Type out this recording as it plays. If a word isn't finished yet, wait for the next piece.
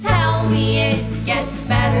gets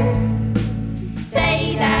better.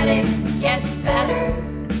 Say that it gets better.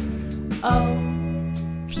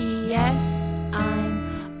 O-P-S,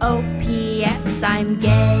 I'm O-P-S, I'm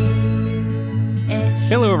gay-ish.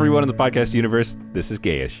 Hello, everyone in the podcast universe. This is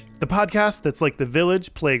Gayish. The podcast that's like the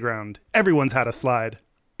village playground. Everyone's had a slide.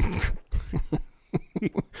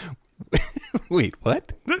 Wait,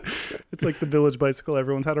 what? It's like the village bicycle.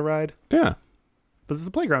 Everyone's had a ride. Yeah. But this is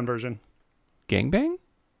the playground version. Gangbang?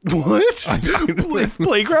 What? Is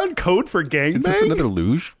playground code for gangbang? Is this another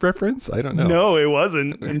luge reference? I don't know. No, it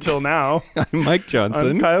wasn't until now. I'm Mike Johnson.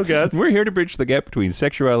 I'm Kyle Guest. We're here to bridge the gap between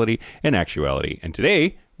sexuality and actuality. And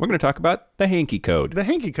today, we're going to talk about the hanky code, The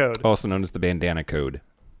hanky code. also known as the bandana code.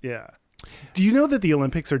 Yeah. Do you know that the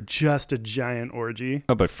Olympics are just a giant orgy?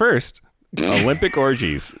 Oh, but first, Olympic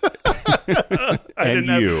orgies. And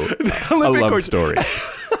you. A Olympic love orgy- story.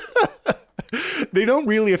 They don't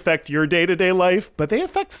really affect your day-to-day life, but they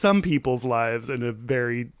affect some people's lives in a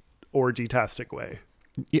very orgy-tastic way.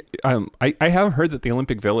 Yeah, I have heard that the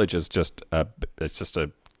Olympic Village is just a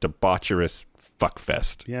debaucherous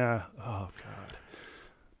fuckfest. Yeah. Oh,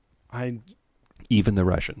 God. Even the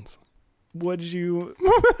Russians. What?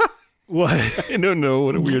 I don't know.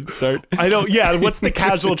 What a weird start. I don't. Yeah. What's the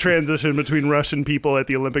casual transition between Russian people at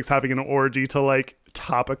the Olympics having an orgy to like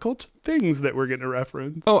topical things that we're going to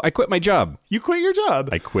reference? Oh, I quit my job. You quit your job.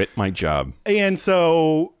 I quit my job. And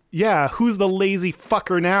so, yeah, who's the lazy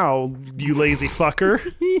fucker now, you lazy fucker?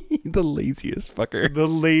 The laziest fucker. The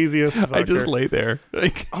laziest fucker. I just lay there.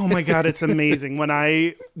 Like, Oh my God, it's amazing. When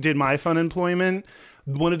I did my fun employment,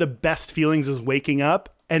 one of the best feelings is waking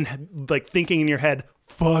up and like thinking in your head,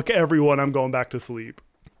 fuck everyone, I'm going back to sleep.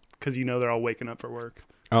 Because you know they're all waking up for work.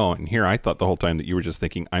 oh, and here I thought the whole time that you were just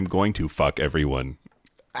thinking, I'm going to fuck everyone.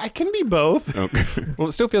 I can be both. Okay. Well,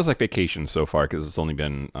 it still feels like vacation so far because it's only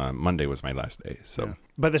been Monday was my last day. So Yeah.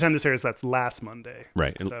 By the time this airs, that's last Monday.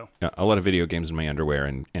 right, So, a lot of video games in my underwear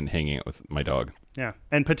and hanging out with my dog. yeah.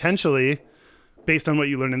 And potentially, based on what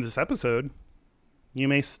you learned in this episode, you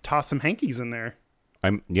may toss some hankies in there.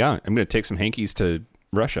 I'm going to take some hankies to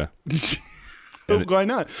Russia. Oh, why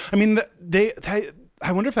not? I mean,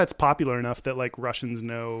 I wonder if that's popular enough that like Russians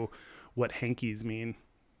know what hankies mean.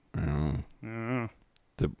 I don't know.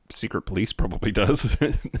 The secret police probably does.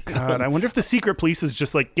 God, I wonder if the secret police is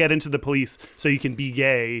just like get into the police so you can be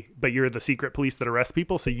gay, but you're the secret police that arrest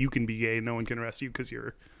people, so you can be gay. No one can arrest you because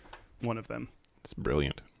you're one of them. It's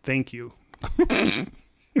brilliant. Thank you.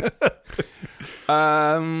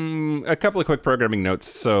 A couple of quick programming notes.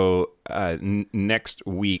 So next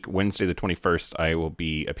week, Wednesday the 21st, I will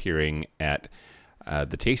be appearing at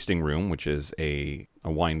the Tasting Room, which is a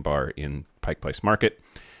wine bar in Pike Place Market,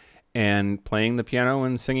 and playing the piano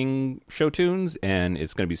and singing show tunes. And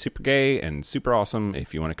it's going to be super gay and super awesome.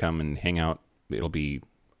 If you want to come and hang out, it'll be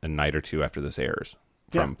a night or two after this airs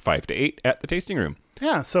from 5 to 8 at the Tasting Room.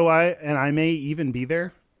 Yeah, so I may even be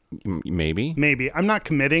there. Maybe. Maybe. I'm not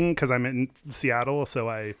committing because I'm in Seattle, so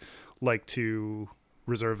I like to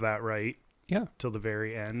reserve that right Yeah. till the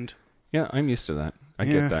very end. Yeah, I'm used to that. I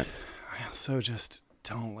Yeah. get that. I also just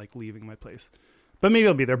don't like leaving my place. But maybe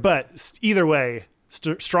I'll be there. But either way,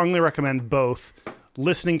 strongly recommend both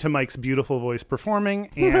listening to Mike's beautiful voice performing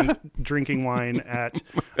and drinking wine at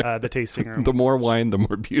the Tasting Room. The more wine, the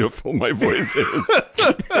more beautiful my voice is.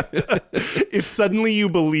 If suddenly you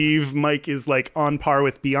believe Mike is like on par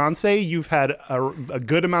with Beyonce, you've had a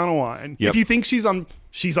good amount of wine. Yep. If you think she's on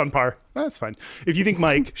par, that's fine. If you think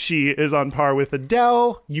Mike, she is on par with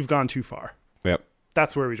Adele, you've gone too far. Yep.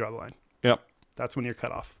 That's where we draw the line. Yep. That's when you're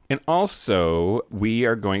cut off. And also, we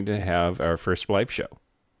are going to have our first live show.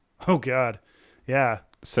 Oh, God. Yeah.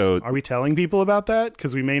 So, Are we telling people about that?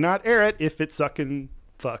 Because we may not air it if it sucking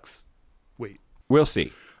fucks. Wait. we'll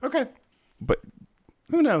see. Okay. But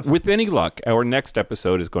Who knows? with any luck, our next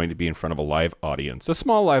episode is going to be in front of a live audience. A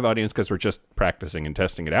small live audience because we're just practicing and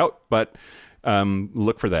testing it out. But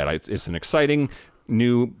look for that. It's an exciting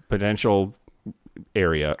new potential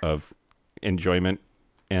area of enjoyment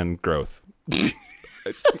and growth.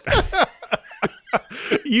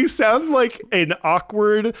 You sound like an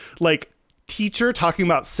awkward, like, teacher talking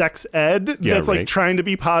about sex ed Yeah, that's right. like trying to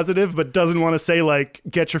be positive but doesn't want to say like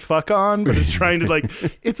get your fuck on, but is trying to like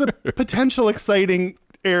it's a potential exciting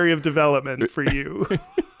area of development for you.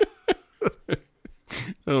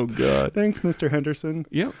 Oh, God. Thanks, Mr. Henderson.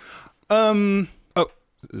 Yeah.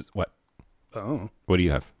 What? Oh. What do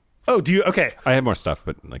you have? Oh, do you? Okay. I have more stuff,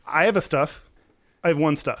 but like, I have a stuff. I have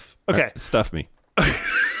one stuff. Okay. stuff me.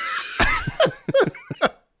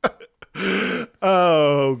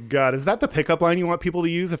 Oh, God. Is that the pickup line you want people to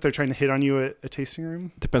use if they're trying to hit on you at a tasting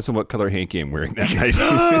room? Depends on what color hanky I'm wearing that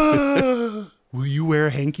night. Will you wear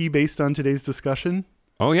a hanky based on today's discussion?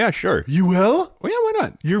 Oh, yeah, sure. You will? Oh, yeah, why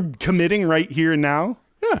not? You're committing right here and now?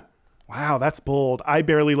 Yeah. Wow, that's bold. I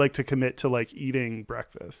barely like to commit to like eating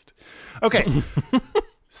breakfast. Okay.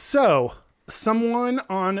 So someone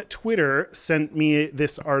on Twitter sent me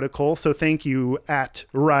this article. So thank you at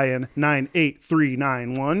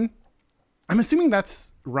Ryan98391. I'm assuming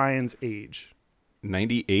that's Ryan's age.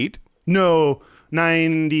 98? No,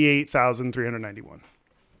 98,391.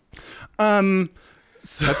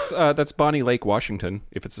 That's Bonnie Lake, Washington,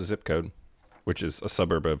 if it's a zip code, which is a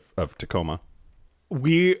suburb of Tacoma.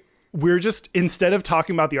 We're just, instead of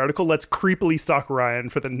talking about the article, let's creepily stalk Ryan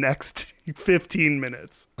for the next 15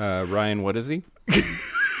 minutes. Ryan, what is he?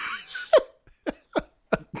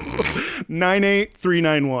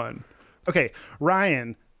 98391. Okay,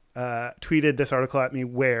 Ryan tweeted this article at me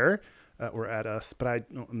or at us, but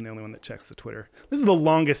I'm the only one that checks the Twitter. This is the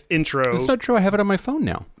longest intro. It's not true. I have it on my phone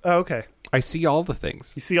now. Oh, okay. I see all the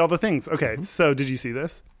things. You see all the things. Okay, so did you see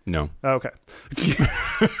this? No. Oh, okay.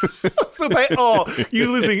 So by all,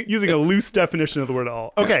 you're using a loose definition of the word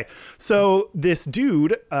all. Okay, so this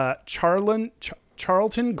dude, Charlton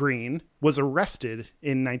Green, was arrested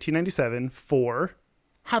in 1997 for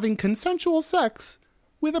having consensual sex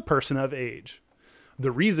with a person of age.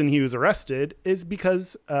 The reason he was arrested is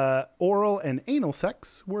because oral and anal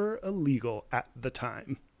sex were illegal at the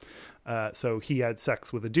time. So he had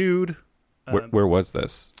sex with a dude. Where was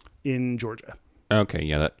this? In Georgia. Okay,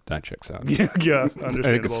 yeah, that checks out. Yeah,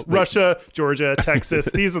 understandable. Russia, Georgia, Texas.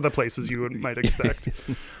 These are the places you might expect.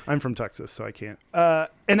 I'm from Texas, so I can't.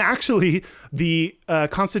 And actually, the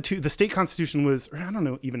state constitution was, I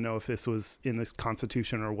don't even know if this was in this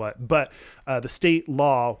constitution or what, but the state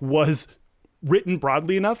law was written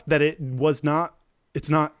broadly enough that it's not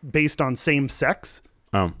based on same sex.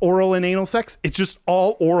 Oral and anal sex. It's just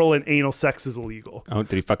all oral and anal sex is illegal. Oh,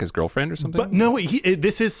 did he fuck his girlfriend or something? But no,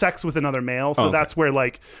 this is sex with another male. So that's where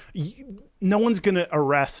like no one's going to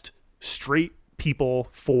arrest straight people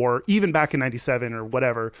for, even back in 97 or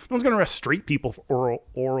whatever, no one's going to arrest straight people for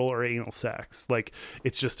oral or anal sex. Like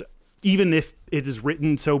it's just, even if it is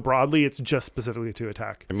written so broadly, it's just specifically to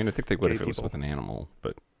attack. I mean, I think they would if it was with an animal,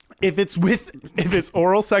 but if it's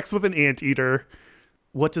oral sex with an anteater,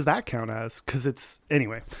 what does that count as? Because it's,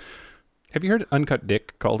 anyway. Have you heard uncut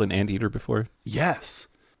dick called an anteater before? Yes.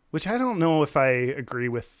 Which I don't know if I agree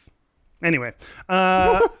with. Anyway.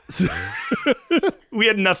 So we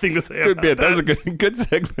had nothing to say about that. That was a good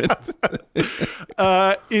segment.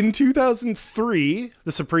 In 2003,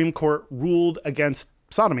 the Supreme Court ruled against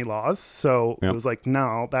sodomy laws. So it was like,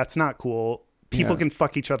 no, that's not cool. People can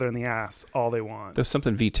fuck each other in the ass all they want. There's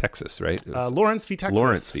something v. Texas, right? Lawrence v. Texas.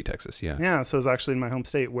 Lawrence v. Texas, yeah. Yeah, so it was actually in my home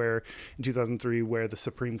state where in 2003 where the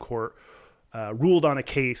Supreme Court ruled on a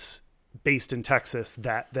case based in Texas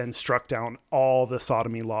that then struck down all the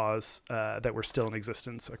sodomy laws that were still in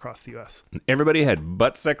existence across the U.S. Everybody had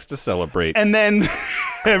butt sex to celebrate. And then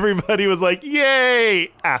everybody was like, yay,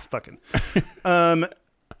 ass fucking.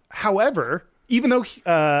 However, even though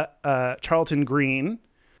Charlton Green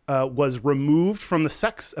was removed from the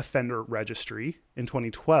sex offender registry in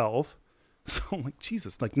 2012. So like,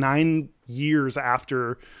 Jesus, like 9 years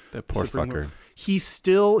after that poor fucker.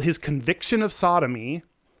 His conviction of sodomy,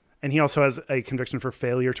 and he also has a conviction for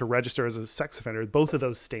failure to register as a sex offender. Both of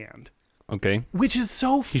those stand. Okay. Which is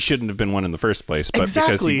so... He shouldn't have been one in the first place, but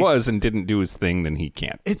exactly. Because he was and didn't do his thing, then he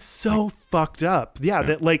can't. It's so fucked up. Yeah,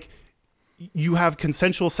 that like... You have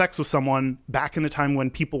consensual sex with someone back in the time when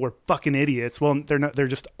people were fucking idiots. Well, they're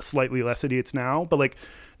just slightly less idiots now. But like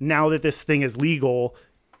now that this thing is legal,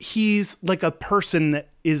 he's like a person that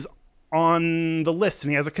is on the list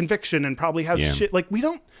and he has a conviction and probably has shit. Like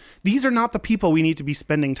these are not the people we need to be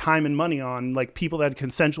spending time and money on. Like people that had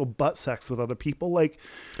consensual butt sex with other people. Like,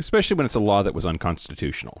 especially when it's a law that was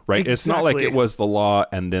unconstitutional, right? Exactly. It's not like it was the law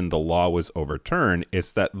and then the law was overturned.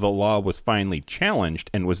 It's that the law was finally challenged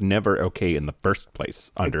and was never okay in the first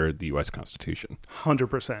place under the U.S. Constitution.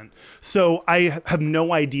 100%. So I have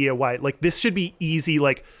no idea why. Like this should be easy.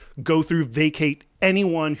 Like go through, vacate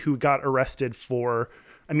anyone who got arrested for,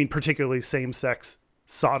 I mean, particularly same-sex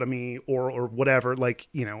sodomy or whatever, like,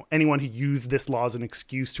 you know, anyone who used this law as an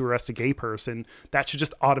excuse to arrest a gay person, that should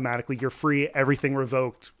just automatically, you're free, everything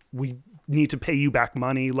revoked. We need to pay you back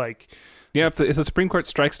money. Like, yeah, if the Supreme Court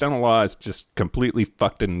strikes down a law, it's just completely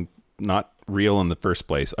fucked and not real in the first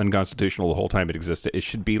place, unconstitutional the whole time it existed. It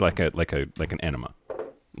should be like an enema.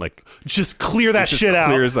 Like, just clear that shit out.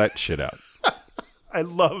 Clears that shit out. I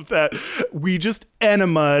love that. We just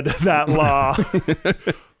enemaed that law.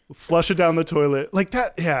 Flush it down the toilet. Like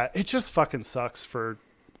that, yeah, it just fucking sucks for,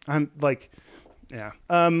 I'm like, yeah.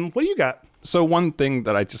 What do you got? So one thing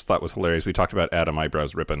that I just thought was hilarious, we talked about Adam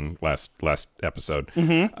Eyebrows Rippin last episode.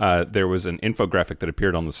 There was an infographic that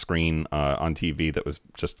appeared on the screen on TV that was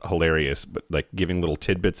just hilarious, but like giving little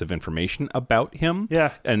tidbits of information about him.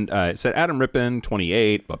 Yeah. And it said Adam Rippin,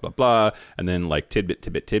 28, blah, blah, blah. And then like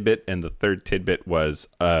tidbit. And the third tidbit was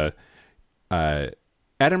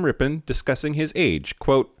Adam Rippin discussing his age.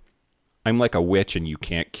 Quote, "I'm like a witch and you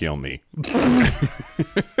can't kill me."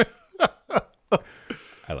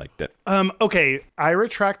 I liked it. Okay, I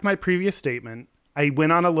retract my previous statement. I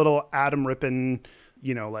went on a little Adam Rippin,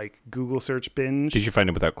 like Google search binge. Did you find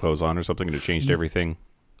him without clothes on or something and it changed everything?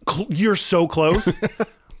 You're so close.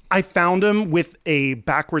 I found him with a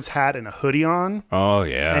backwards hat and a hoodie on. Oh,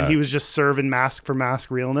 yeah. And he was just serving mask for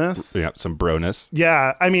mask realness. Yeah, some broness.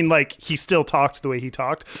 Yeah, I mean, like, he still talked the way he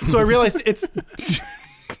talked. So I realized it's...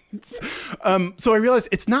 so I realized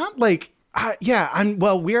it's not like...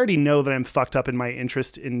 we already know that I'm fucked up in my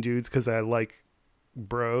interest in dudes because I like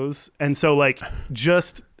bros. And so, like,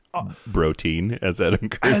 just... Brotein, as Adam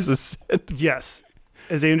Gerza said. Yes.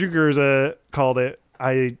 As Andrew Gerza called it,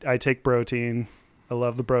 I take protein. I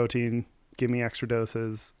love the protein. Give me extra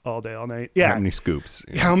doses all day, all night. Yeah. How many scoops?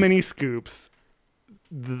 How many scoops?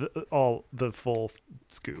 The full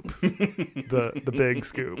scoop. the big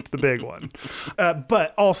scoop. The big one.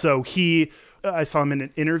 But also, I saw him in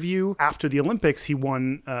an interview after the Olympics. He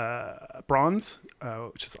won bronze,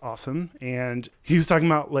 which is awesome. And he was talking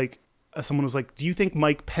about, like, someone was like, "Do you think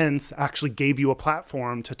Mike Pence actually gave you a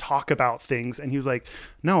platform to talk about things?" And he was like,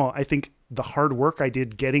 "No, I think the hard work I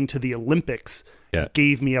did getting to the Olympics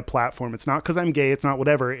gave me a platform. It's not because I'm gay. It's not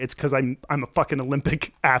whatever. It's because I'm a fucking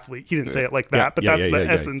Olympic athlete." He didn't say it like that, but that's the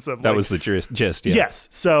essence of that was the gist. Yeah. Yes.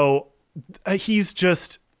 So he's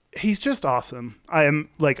just awesome. I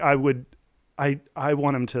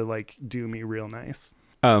want him to, like, do me real nice.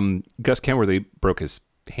 Gus Kenworthy broke his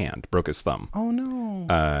thumb. Oh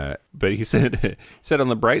no. But he said on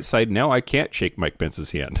the bright side, now I can't shake Mike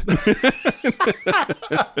Pence's hand.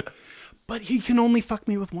 But he can only fuck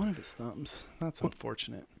me with one of his thumbs. That's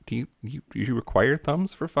unfortunate. Do you require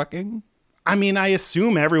thumbs for fucking? I mean, I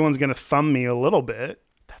assume everyone's going to thumb me a little bit.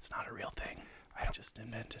 That's not a real thing. I just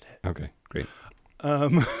invented it. Okay, great.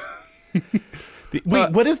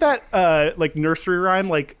 Wait, what is that, like, nursery rhyme?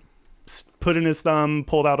 Like, put in his thumb,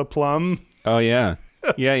 pulled out a plum? Oh, yeah.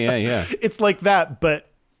 Yeah. It's like that, but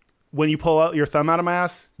when you pull out your thumb out of my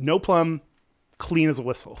ass, no plum, clean as a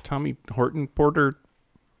whistle. Tommy Horton Porter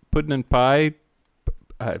pudding and pie.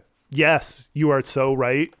 Yes, you are so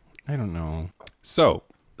right. I don't know. So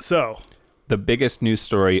the biggest news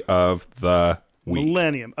story of the week.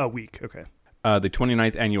 Millennium. A week. Okay. The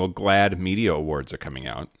 29th annual GLAAD Media Awards are coming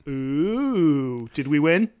out. Ooh. Did we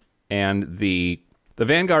win? And the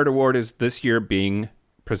Vanguard Award is this year being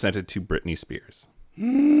presented to Britney Spears.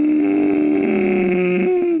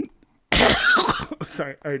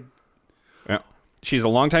 Sorry. Well, she's a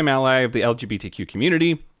longtime ally of the LGBTQ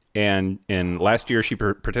community. And in last year, she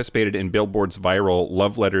participated in Billboard's viral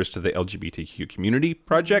Love Letters to the LGBTQ Community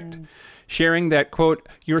project, sharing that, quote,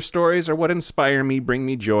 "Your stories are what inspire me, bring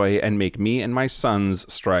me joy, and make me and my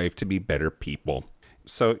sons strive to be better people."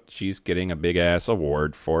 So she's getting a big-ass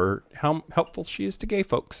award for how helpful she is to gay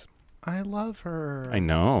folks. I love her. I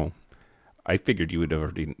know. I figured you would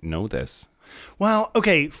already know this. Well,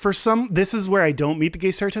 okay, this is where I don't meet the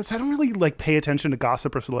gay stereotypes. I don't really, like, pay attention to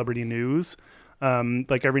gossip or celebrity news.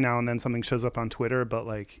 Like, every now and then something shows up on Twitter, but,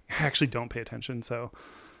 like, I actually don't pay attention. So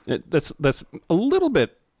that's a little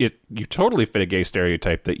bit. You totally fit a gay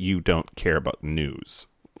stereotype that you don't care about news.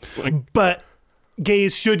 But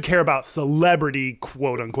gays should care about celebrity,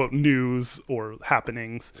 quote unquote, news or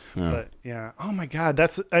happenings. Yeah. But yeah, oh my God,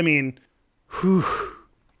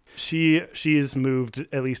 she's moved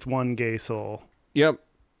at least one gay soul. Yep,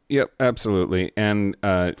 absolutely. And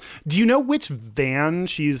do you know which van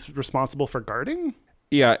she's responsible for guarding?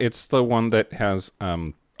 Yeah, it's the one that has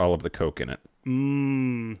all of the coke in it.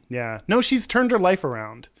 Yeah. No, she's turned her life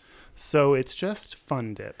around. So it's just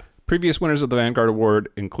fun dip. Previous winners of the Vanguard Award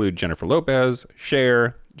include Jennifer Lopez,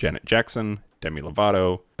 Cher, Janet Jackson, Demi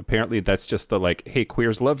Lovato. Apparently that's just the, like, hey,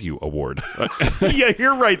 queers love you award. Yeah,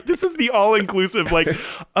 you're right. This is the all-inclusive, like,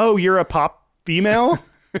 oh, you're a pop female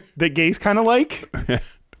that gays kind of like?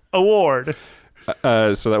 Award.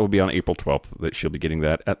 So that will be on April 12th that she'll be getting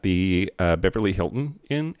that at the Beverly Hilton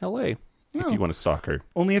in LA. If you want to stalk her.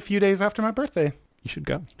 Only a few days after my birthday. You should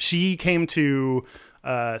go. She came to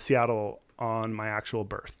Seattle on my actual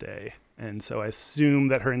birthday. And so I assume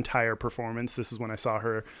that her entire performance, this is when I saw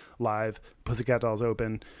her live, Pussycat Dolls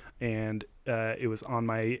Open, and it was on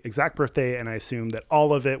my exact birthday, and I assume that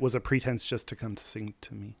all of it was a pretense just to come to sing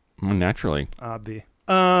to me. Naturally. Obvi.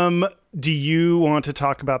 Do you want to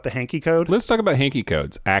talk about the hanky code? Let's talk about hanky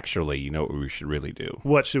codes. Actually, you know what we should really do?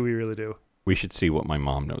 What should we really do? We should see what my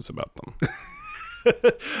mom knows about them.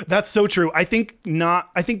 That's so true. I think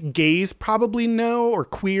gays probably know, or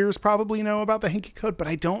queers probably know about the hanky code, but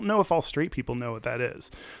I don't know if all straight people know what that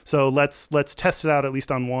is. So let's test it out at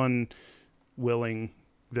least on one willing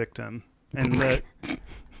victim, and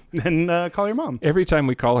then call your mom. Every time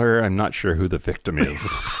we call her, I'm not sure who the victim is.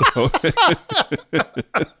 So.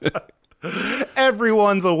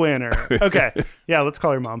 Everyone's a winner. Okay. Yeah, let's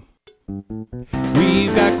call your mom.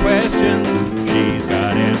 We've got questions, she's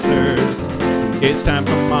got answers. It's time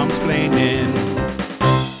for Mom's Planning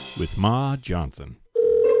with Ma Johnson.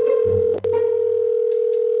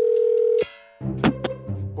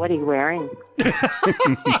 What are you wearing?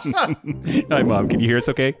 Hi, Mom. Can you hear us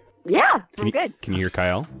okay? Yeah, I'm good. Can you hear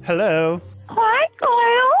Kyle? Hello. Hi,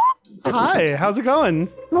 Kyle. Hi. How's it going?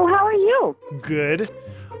 Well, how are you? Good.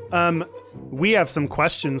 We have some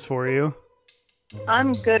questions for you.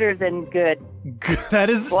 I'm gooder than good. That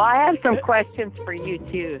is. Well, I have some questions for you,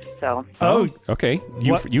 too, so. Oh, Okay.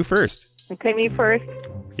 What? You first. Okay, me first.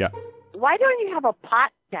 Yeah. Why don't you have a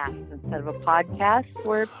podcast instead of a podcast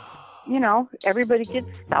where, everybody gets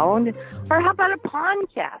stoned? Or how about a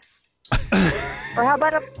podcast? Or how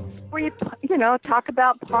about where you talk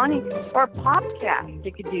about pawning, or a popcast?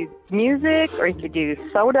 You could do music, or you could do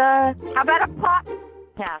soda. How about a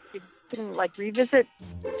podcast? You can revisit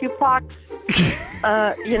Tupac's,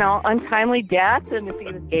 untimely death, and if he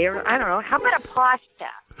was gay or I don't know. How about a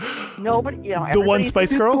podcast? Nobody, The One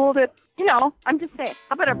Spice Girl? Cool to, I'm just saying.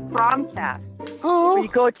 How about a promcast? Oh. Where you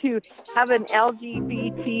go to have an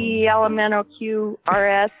LGBT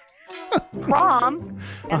LMNOQRS prom,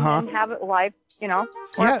 and then have it live, or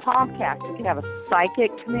Yeah. a podcast. You could have a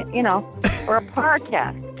psychic, or a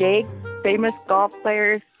podcast. Gay, famous golf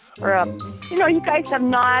players, or you guys have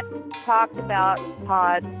not talked about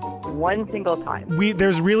pod one single time.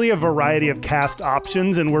 There's really a variety of cast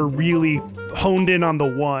options, and we're really honed in on the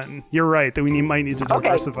one. You're right that we might need to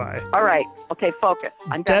diversify. All right. Okay, focus.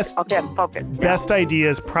 I'm Best- I'm focused. Yeah. Best idea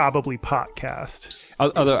is probably podcast.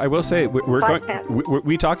 Although I will say, we're going. Podcast.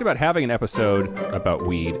 We talked about having an episode about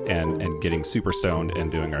weed and getting super stoned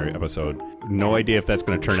and doing our episode. No idea if that's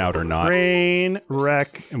going to turn out or not. Train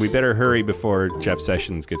wreck. And we better hurry before Jeff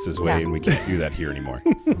Sessions gets his way, Yeah. and we can't do that here anymore.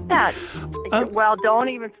 Yeah. Well, don't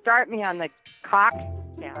even start me on the cock.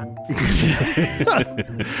 Yeah.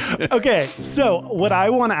 Okay, so what I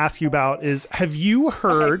want to ask you about is, have you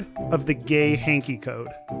heard of the gay hanky code?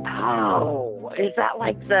 Oh, is that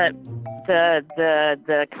like the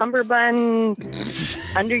cummerbund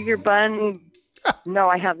under your bun? No,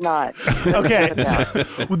 I have not. Okay, so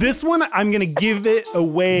this one I'm going to give it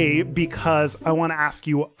away because I want to ask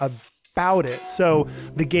you about it. So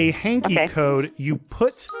the gay hanky Okay. code, you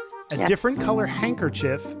put a different color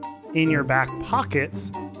handkerchief in your back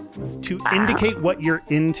pockets to indicate what you're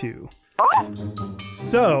into. Oh,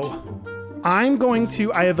 So I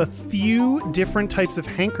have a few different types of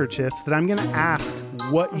handkerchiefs that I'm going to ask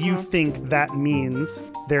what you think that means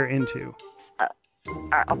they're into.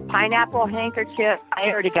 a pineapple handkerchief. I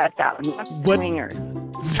already got that one. What- Swingers.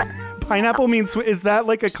 Pineapple means, is that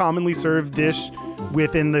like a commonly served dish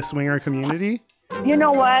within the swinger community? You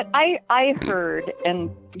know what? I heard, and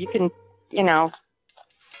you can,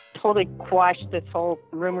 totally quash this whole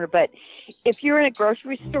rumor, but if you're in a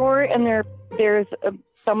grocery store and there's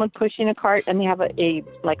someone pushing a cart and they have a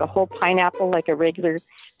whole pineapple, like a regular,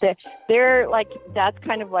 they're like, that's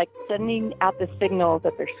kind of like sending out the signal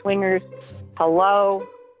that they're swingers. Hello,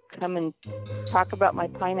 come and talk about my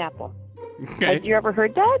pineapple. Okay. Have you ever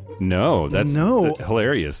heard that? No, that's No.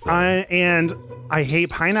 hilarious. Though. I hate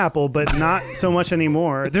pineapple, but not so much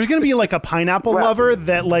anymore. There's going to be like a pineapple Well- lover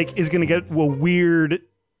that is going to get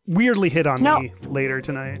weirdly hit on No. me later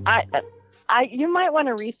tonight. You might want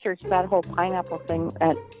to research that whole pineapple thing.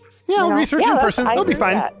 Yeah, I'll research in person. I It'll be agree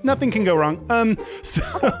fine. with that. Nothing can go wrong.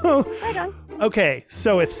 So Right on. okay,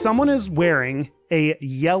 so if someone is wearing a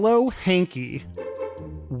yellow hanky,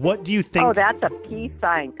 what do you think? Oh, that's a peace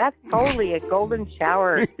sign. That's totally a golden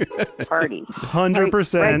shower party.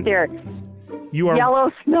 100%. Right there. You are. Yellow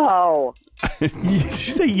snow. Did you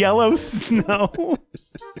say yellow snow?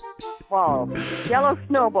 Well, yellow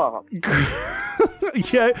snowball.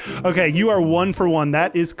 Yeah. Okay, you are 1 for 1.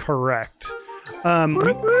 That is correct.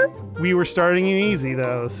 We were starting you easy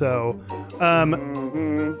though, so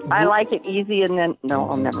I like it easy, and then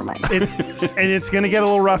never mind. it's gonna get a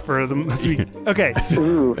little rougher this week. Okay. So,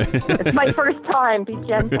 Ooh, it's my first time. Be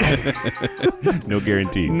gentle. No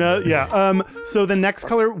guarantees. no, yeah. So the next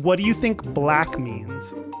color, what do you think black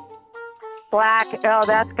means? Black. Oh,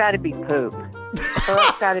 that's got to be poop. So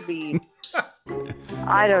that's got to be,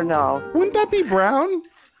 I don't know. Wouldn't that be brown?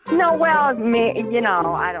 No, well, I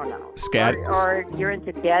don't know. Scat. Or you're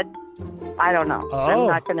into dead. I don't know. Oh. I'm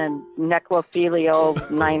not going to necrophilia,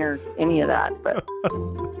 niner, any of that. But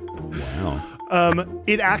Wow.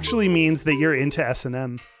 It actually means that you're into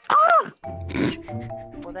S&M.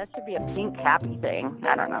 well, that should be a pink happy thing.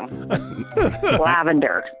 I don't know.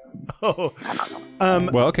 Lavender. Oh. I don't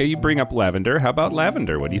know. Well, okay, you bring up lavender. How about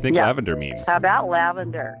lavender? What do you think Yeah. lavender means? How about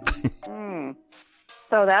lavender?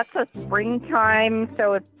 So that's a springtime.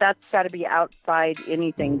 So that's got to be outside.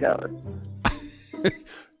 Anything goes.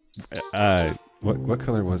 What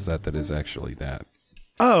color was that is actually that?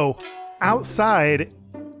 Oh, outside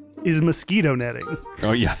is mosquito netting.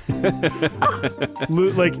 Oh, yeah.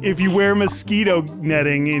 Like if you wear mosquito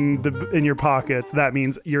netting in your pockets, that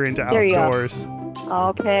means you're into There you go. outdoors.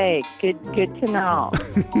 Okay, good to know.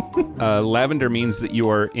 Lavender means that you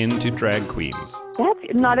are into drag queens. That's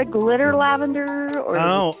not a glitter lavender or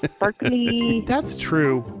Oh. sparkly. That's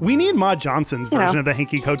true. We need Ma Johnson's version Yeah. of the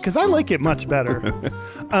hanky code because I like it much better.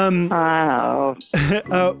 Oh,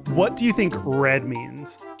 What do you think red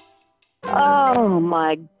means? oh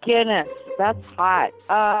my goodness, that's hot.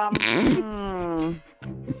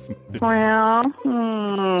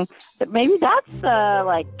 Well, maybe that's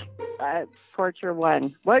like torture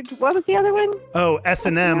one. What was the other one? Oh,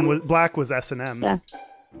 S&M was black was S&M. Yeah.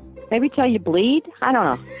 Maybe till you bleed. I don't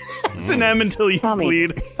know. S&M until you Tell me.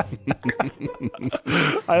 bleed.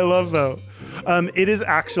 I love though. It is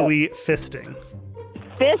actually fisting.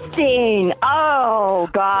 Fisting. Oh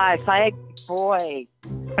gosh, boy.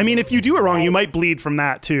 I mean, if you do it wrong, you might bleed from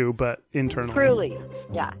that too, but internally. Truly.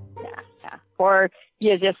 Yeah. Or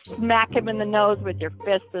you just smack him in the nose with your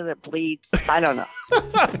fist and it bleeds. I don't know.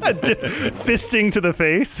 Fisting to the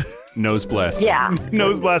face. Nose blast. Yeah.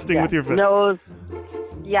 Nose blasting Yeah. with your fist. Nose.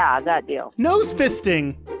 Yeah, that deal. Nose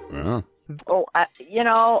fisting. Oh. Oh,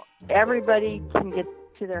 everybody can get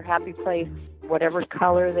to their happy place, whatever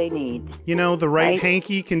color they need. You know, the right Right.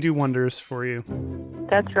 hanky can do wonders for you.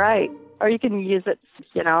 That's right. Or you can use it,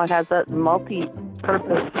 it has a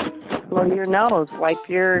multi-purpose for your nose. Wipe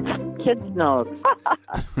your kid's nose.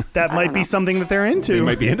 That might be something that they're into. They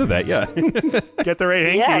might be into that, yeah. Get the right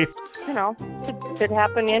hanky. Yeah, could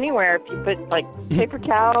happen anywhere. If you put, like, paper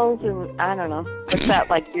towels and, I don't know. What's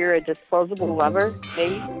that, like you're a disposable lover,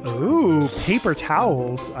 maybe? Ooh, paper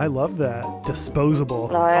towels. I love that.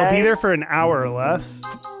 Disposable. All right. I'll be there for an hour or less.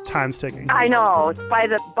 Time's ticking. I know. It's by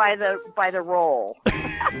the roll.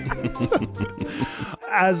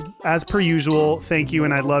 As per usual, thank you,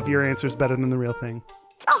 and I love your answers better than the real thing.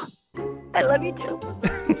 I love you too.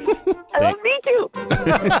 I love me too.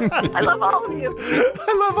 I love all of you.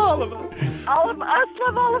 I love all of us. All of us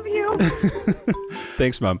love all of you.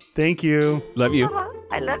 Thanks, Mom. Thank you. Love you.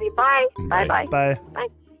 I love you. Bye. Bye. Bye. Bye. Bye.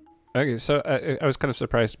 Okay, so I was kind of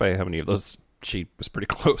surprised by how many of those she was pretty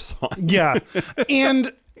close on. Yeah.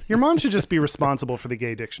 And your mom should just be responsible for the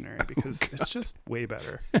gay dictionary because it's just way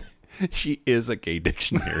better. She is a gay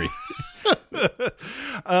dictionary.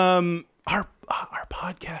 Our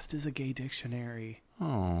podcast is a gay dictionary.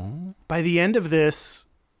 Oh. By the end of this,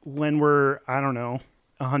 when we're, I don't know,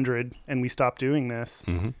 100 and we stop doing this,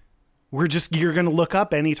 you're going to look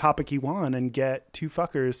up any topic you want and get two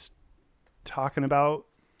fuckers talking about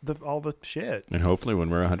all the shit. And hopefully when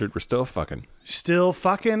we're 100, we're still fucking. Still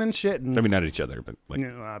fucking and shitting. I mean, not each other, but like,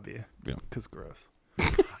 Obvious. Yeah. Because gross.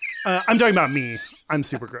 I'm talking about me. I'm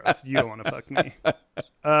super gross. You don't want to fuck me.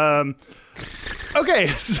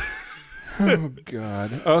 Okay. oh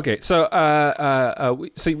God. Okay, so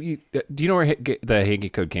do you know where the hanky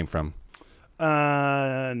code came from?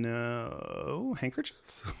 No.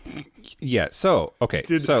 Handkerchiefs? Yeah. So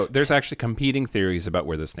so there's actually competing theories about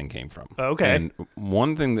where this thing came from. Okay. And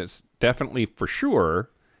one thing that's definitely for sure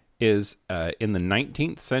is in the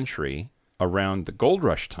 19th century, around the gold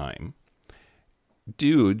rush time,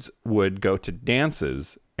 dudes would go to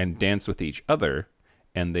dances and dance with each other,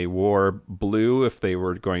 and they wore blue if they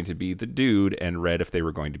were going to be the dude and red if they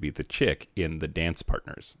were going to be the chick in the dance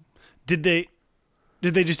partners. Did they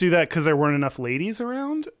just do that because there weren't enough ladies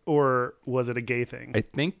around, or was it a gay thing? I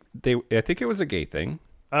think it was a gay thing.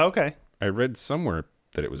 Oh, okay. I read somewhere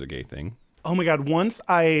that it was a gay thing. Oh my God.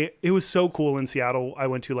 It was so cool in Seattle. I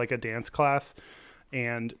went to like a dance class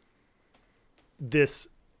and this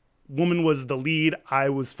woman was the lead. I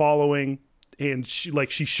was following and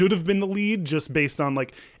she should have been the lead just based on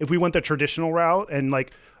like, if we went the traditional route and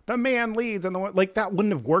like the man leads and that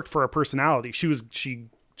wouldn't have worked for her personality. She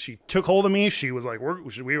took hold of me. She was like,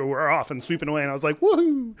 we're off and sweeping away. And I was like,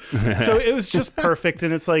 woohoo. So it was just perfect.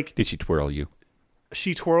 And it's like, Did she twirl you?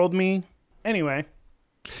 she twirled me. Anyway,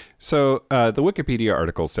 So the Wikipedia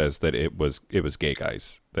article says that it was gay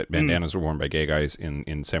guys, that bandanas were worn by gay guys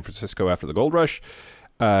in San Francisco after the gold rush.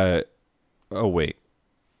 Oh, wait.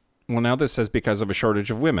 Well, now this says because of a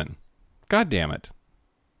shortage of women. God damn it.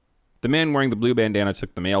 The man wearing the blue bandana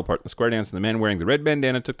took the male part in the square dance, and the man wearing the red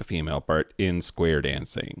bandana took the female part in square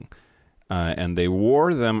dancing. And they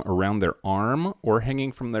wore them around their arm or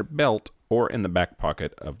hanging from their belt or in the back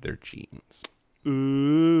pocket of their jeans.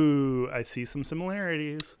 Ooh, I see some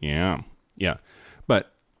similarities. Yeah. Yeah.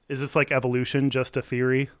 But Is this like evolution, just a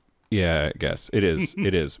theory? yeah, I guess it is.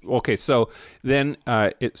 It is. Okay, so then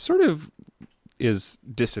it sort of is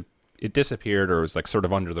it disappeared, or was like sort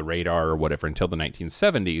of under the radar or whatever until the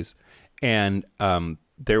 1970s, and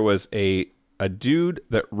there was a dude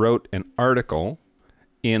that wrote an article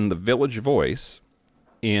in the Village Voice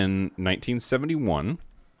in 1971,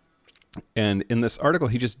 and in this article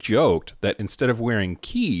he just joked that instead of wearing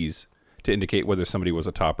keys to indicate whether somebody was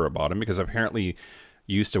a top or a bottom, because apparently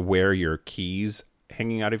you used to wear your keys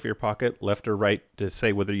hanging out of your pocket, left or right, to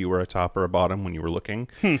say whether you were a top or a bottom when you were looking.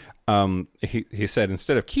 He said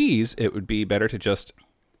instead of keys, it would be better to just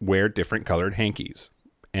wear different colored hankies.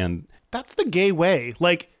 And That's the gay way.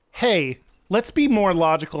 Like, hey, let's be more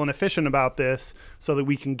logical and efficient about this so that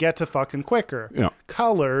we can get to fucking quicker. Yeah.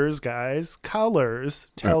 Colors, guys, colors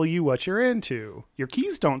tell you what you're into. Your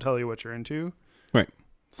keys don't tell you what you're into. right,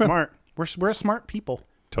 Smart. We're smart people.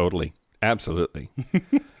 totally, absolutely.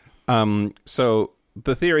 So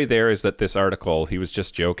the theory there is that this article, he was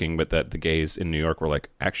just joking, but that the gays in New York were like,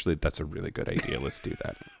 actually, that's a really good idea. Let's do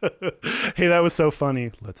that. Hey, that was so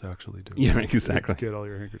funny. Let's actually do it. Yeah, exactly. Let's get all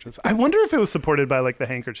your handkerchiefs. I wonder if it was supported by like the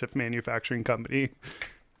handkerchief manufacturing company.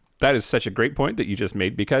 That is such a great point that you just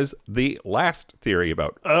made, because the last theory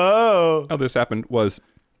about Oh. how this happened was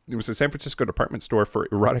it was a San Francisco department store for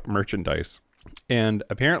erotic merchandise. And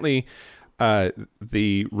apparently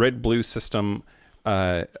the red-blue system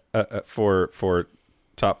for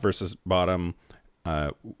top versus bottom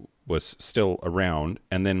was still around.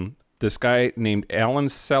 And then this guy named Alan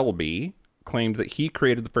Selby claimed that he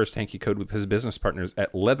created the first hanky code with his business partners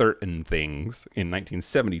at Leather and Things in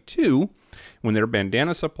 1972, when their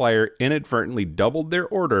bandana supplier inadvertently doubled their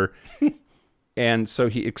order. And so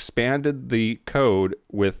he expanded the code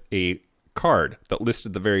with a card that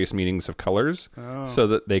listed the various meanings of colors so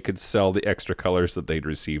that they could sell the extra colors that they'd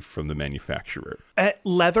received from the manufacturer.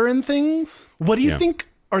 Leather and Things? What do you Yeah. think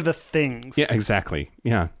are the things? Yeah, exactly.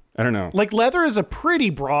 Yeah. I don't know. Like leather is a pretty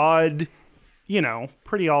broad,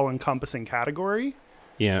 pretty all-encompassing category.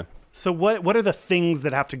 Yeah. So what are the things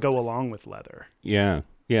that have to go along with leather? Yeah.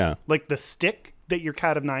 Yeah. Like the stick that your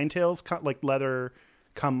cat of nine tails, like leather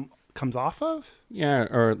comes off of? Yeah.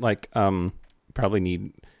 Or like, probably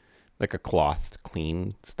need like a cloth to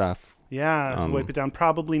clean stuff. Yeah, to wipe it down.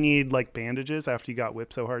 Probably need like bandages after you got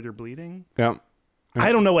whipped so hard you're bleeding. Yeah.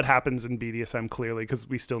 I don't know what happens in BDSM clearly because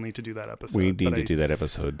we still need to do that episode. We need to do that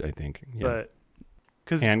episode, I think. Yeah. But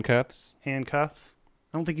because Handcuffs, handcuffs,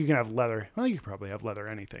 I don't think you can have leather. Well, you could probably have leather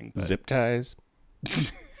anything. But zip ties.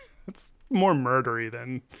 it's more murdery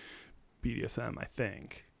than BDSM, I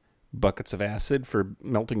think. Buckets of acid for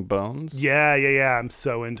melting bones. Yeah. I'm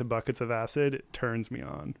so into buckets of acid. It turns me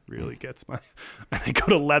on. Really gets my... And I go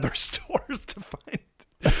to leather stores to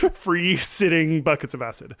find free sitting buckets of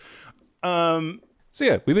acid. So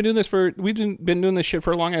yeah, we've been doing this shit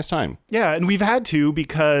for a long ass time. Yeah, and we've had to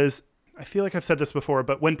because I feel like I've said this before,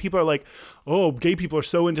 but when people are like, oh, gay people are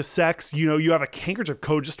so into sex, you have a handkerchief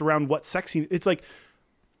code just around what sex it's like,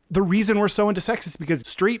 the reason we're so into sex is because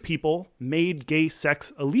straight people made gay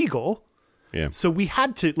sex illegal. Yeah. So we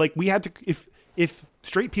had to, if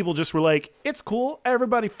straight people just were like, it's cool,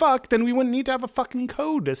 everybody fuck, then we wouldn't need to have a fucking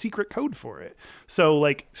code, a secret code for it. So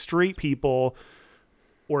like straight people,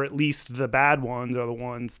 or at least the bad ones, are the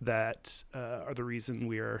ones that are the reason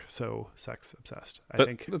we are so sex obsessed. I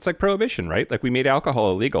think It's like prohibition, right? Like we made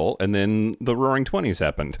alcohol illegal, and then the Roaring '20s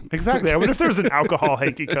happened. exactly. I wonder if there's an alcohol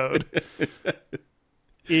hanky code.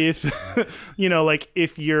 If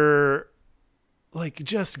if your like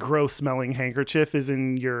just gross smelling handkerchief is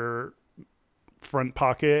in your front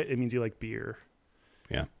pocket, it means you like beer.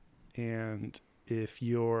 Yeah. And if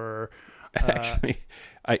you're Actually,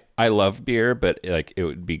 I love beer, but like it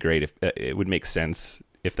would be great if it would make sense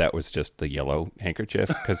if that was just the yellow handkerchief,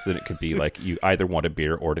 because then it could be like you either want a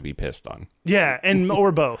beer or to be pissed on. yeah, and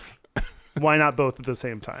or both. Why not both at the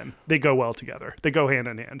same time? They go well together. They go hand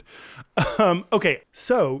in hand. Okay,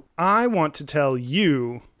 so I want to tell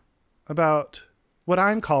you about what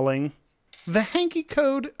I'm calling the hanky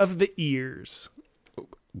code of the ears.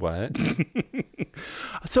 What?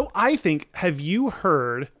 So I think, have you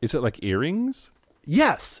heard... Is it like earrings?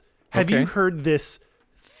 Yes. Have Okay. you heard this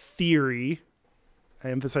theory. I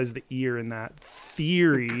emphasize the ear in that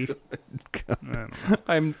theory.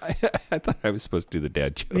 I thought I was supposed to do the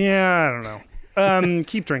dad joke. Yeah, I don't know.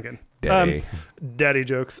 Keep drinking. Daddy. Daddy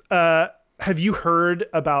jokes. Have you heard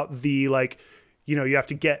about the, like, you know, you have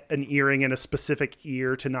to get an earring in a specific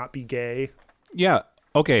ear to not be gay? Yeah.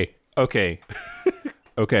 Okay. Okay.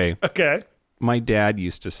 Okay. My dad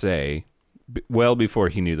used to say, well before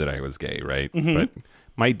he knew that I was gay, right? Mm-hmm. But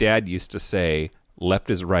my dad used to say, left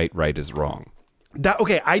is right, right is wrong.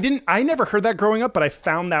 I never heard that growing up, but I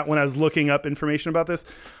found that when I was looking up information about this.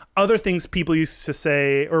 Other things people used to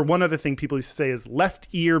say, or one other thing people used to say is left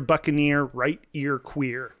ear buccaneer, right ear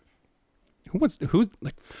queer. Who wants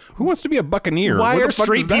to be a buccaneer? Why What are the fuck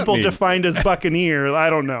straight does that people mean? defined as buccaneer? I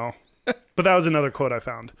don't know. But that was another quote I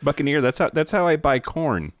found. Buccaneer? That's how I buy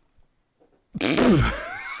corn.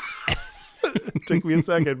 Took me a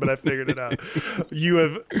second, but I figured it out. You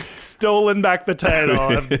have stolen back the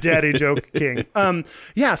title of Daddy Joke King.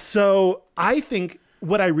 Yeah, so I think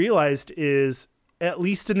what I realized is, at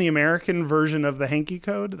least in the American version of the hanky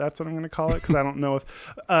code, that's what I'm going to call it, because I don't know if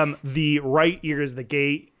the right ear is the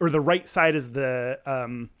gay, or the right side is the,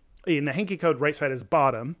 in the hanky code, right side is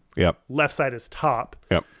bottom, Yep. left side is top.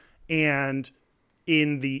 Yep. And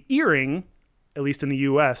in the earring, at least in the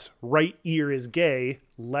US, right ear is gay,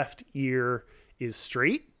 left ear is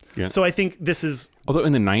straight. Yeah. So I think this is... Although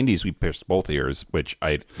in the 90s we pierced both ears, which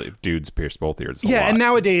dudes pierced both ears a lot. and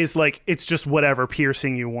nowadays, like, it's just whatever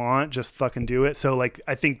piercing you want, just fucking do it. So, like,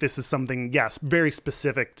 I think this is something, yes, very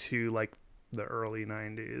specific to, like, the early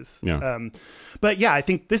 90s. Yeah. But yeah, I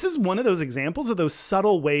think this is one of those examples of those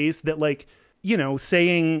subtle ways that, like, you know,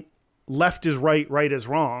 saying left is right, right is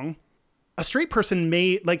wrong, a straight person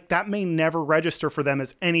may, like, that may never register for them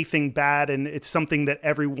as anything bad, and it's something that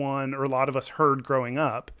everyone or a lot of us heard growing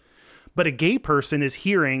up. But a gay person is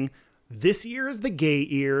hearing, this ear is the gay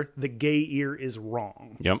ear is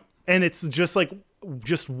wrong. Yep. And it's just like,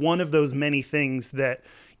 just one of those many things that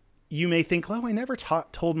you may think, oh, I never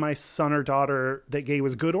told my son or daughter that gay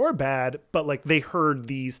was good or bad, but, like, they heard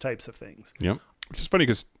these types of things. Yep. Which is funny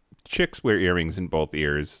because chicks wear earrings in both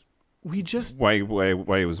ears. We just... Why it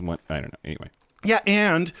was one... I don't know. Anyway. Yeah,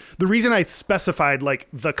 and the reason I specified, like,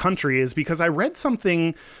 the country is because I read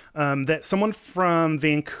something that someone from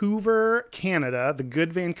Vancouver, Canada, the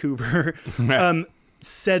good Vancouver,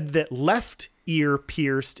 said that left ear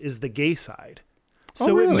pierced is the gay side.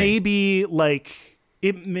 So really? it may be like...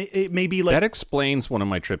 It may be like... That explains one of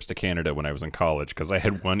my trips to Canada when I was in college, because I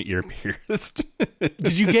had one ear pierced.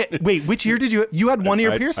 Did you get... Wait, which ear did you... You had one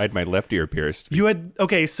ear pierced? I had my left ear pierced. You had...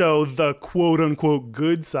 Okay, so the quote-unquote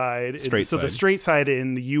good side... Straight so side. the straight side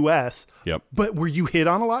in the U.S. Yep. But were you hit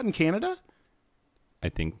on a lot in Canada? I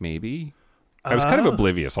think maybe. I was kind of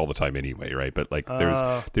oblivious all the time anyway, right? But, like,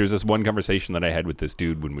 there's this one conversation that I had with this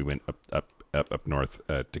dude when we went up north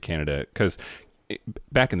to Canada, because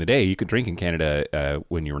back in the day, you could drink in Canada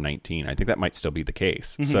when you were 19. I think that might still be the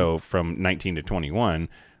case. Mm-hmm. So from 19 to 21,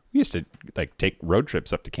 we used to, like, take road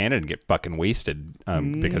trips up to Canada and get fucking wasted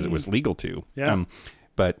because it was legal to. Yeah.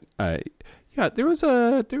 But yeah, there was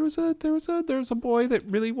a boy that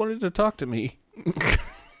really wanted to talk to me.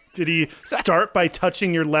 Did he start by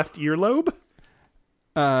touching your left earlobe?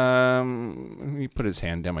 He put his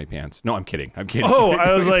hand down my pants. No, I'm kidding. Oh,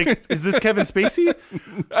 I was like, is this Kevin Spacey?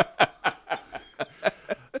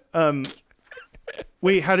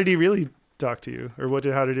 Wait, how did he really talk to you? Or what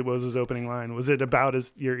was his opening line? Was it about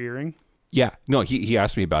your earring? Yeah. No, he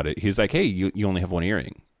asked me about it. He was like, hey, you only have one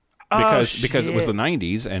earring. Because it was the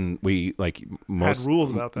 90s, and we, like, had rules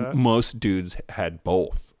about that. Most dudes had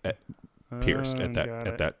both pierced at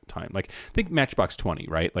got that time. Like, think Matchbox 20,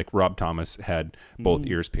 right? Like, Rob Thomas had both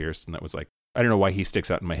ears pierced, and that was like, I don't know why he sticks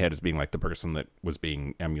out in my head as being like the person that was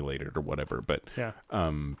being emulated or whatever, but yeah.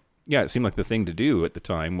 Yeah, it seemed like the thing to do at the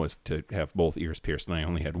time was to have both ears pierced, and I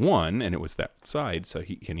only had one, and it was that side, so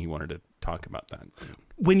he wanted to talk about that.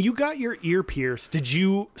 When you got your ear pierced, did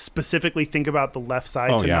you specifically think about the left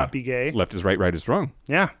side to not be gay? Left is right, right is wrong.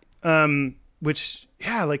 Yeah. Which,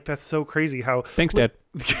 yeah, like, that's so crazy how... Thanks, Dad.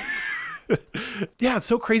 Yeah, it's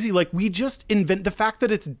so crazy. Like, we just invent the fact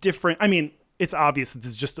that it's different. I mean, it's obvious that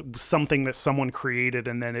this is just something that someone created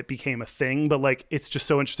and then it became a thing. But, like, it's just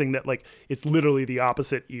so interesting that, like, it's literally the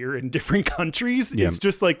opposite ear in different countries. Yeah. It's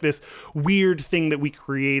just like this weird thing that we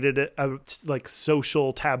created a like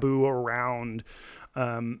social taboo around.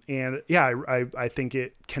 And yeah, I think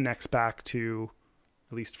it connects back to,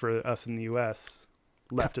 at least for us in the US,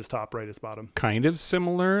 left is top, right is bottom. Kind of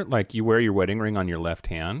similar. Like, you wear your wedding ring on your left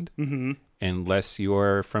hand, unless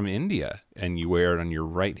you're from India and you wear it on your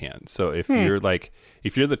right hand. So if you're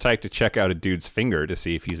the type to check out a dude's finger to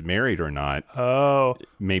see if he's married or not,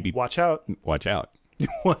 maybe Watch out. watch out.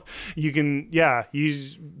 You can,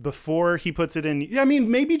 before he puts it in, I mean,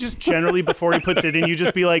 maybe just generally before he puts it in, you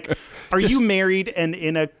just be like, are you married and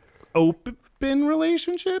in a open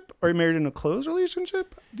relationship? Or are you married in a closed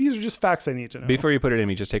relationship? These are just facts I need to know. Before you put it in,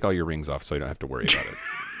 you just take all your rings off so you don't have to worry about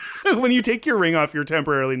it. When you take your ring off, you're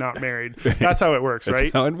temporarily not married. That's how it works,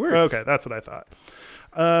 right? That's how it works. Okay, that's what I thought.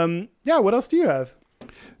 What else do you have?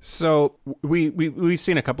 So we've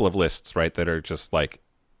seen a couple of lists, right, that are just like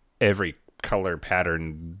every color,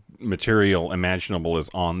 pattern, material imaginable is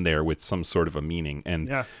on there with some sort of a meaning.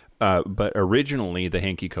 And but originally the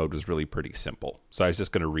hanky code was really pretty simple. So I was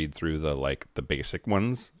just going to read through the basic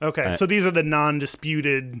ones. Okay, so these are the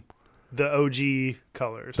non-disputed, the OG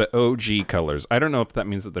colors. The OG colors. I don't know if that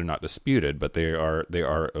means that they're not disputed, but they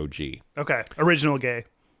are OG. Okay, original gay.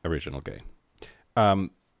 Original gay.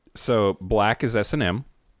 So black is S&M.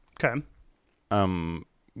 Okay.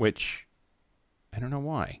 Which I don't know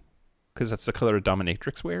why. Because that's the color a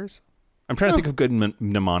dominatrix wears. I'm trying to think of good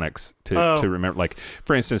mnemonics to remember. Like,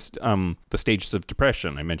 for instance, the stages of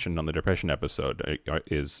depression I mentioned on the depression episode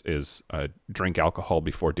is drink alcohol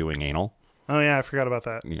before doing anal. Oh, yeah, I forgot about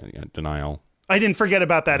that. Yeah, denial. I didn't forget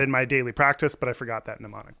about that in my daily practice, but I forgot that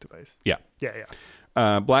mnemonic device. Yeah.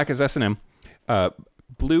 Yeah. Black is S&M.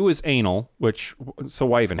 Blue is anal, so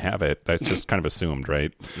why even have it? That's just kind of assumed,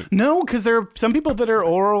 right? No, because there are some people that are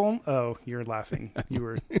oral. Oh, you're laughing. You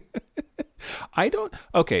were...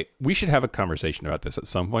 Okay, we should have a conversation about this at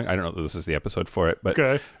some point. I don't know that this is the episode for it, but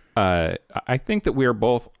okay. I think that we are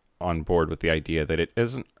both on board with the idea that it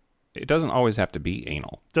doesn't always have to be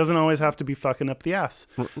anal. Doesn't always have to be fucking up the ass.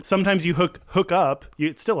 Sometimes you hook up.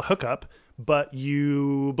 It's still a hookup, but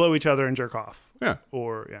you blow each other and jerk off. Yeah.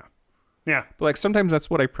 Or, yeah. Yeah. But like sometimes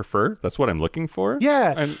that's what I prefer. That's what I'm looking for.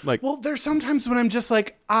 Yeah. And like, well, there's sometimes when I'm just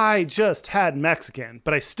like, I just had Mexican,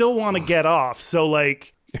 but I still want to get off. So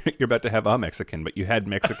like, you're about to have a Mexican, but you had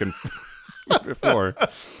Mexican before.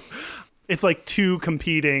 It's like two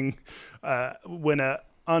competing when a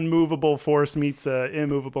unmovable force meets a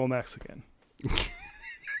immovable Mexican.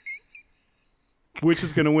 Which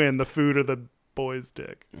is going to win, the food or the boy's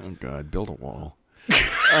dick? Oh God, build a wall.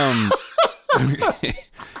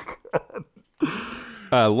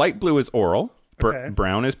 Light blue is oral. Okay.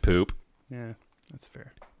 Brown is poop. Yeah, that's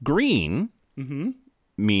fair. Green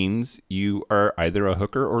means you are either a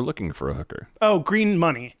hooker or looking for a hooker. Oh, green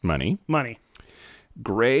money. Money.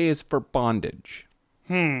 Gray is for bondage.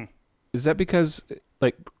 Is that because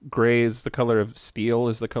like gray is the color of steel,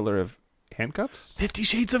 is the color of handcuffs? 50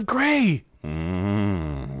 Shades of Grey.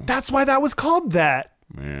 That's why that was called that.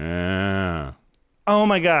 Yeah. Oh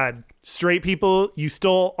my God. Straight people, you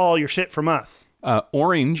stole all your shit from us.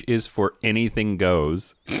 Orange is for anything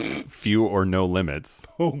goes, few or no limits.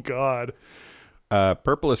 Oh God.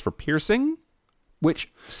 Purple is for piercing,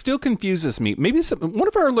 which still confuses me. Maybe one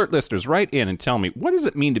of our alert listeners write in and tell me, what does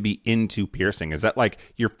it mean to be into piercing? Is that like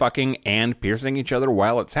you're fucking and piercing each other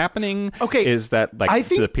while it's happening? Okay. Is that like I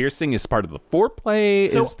think, the piercing is part of the foreplay?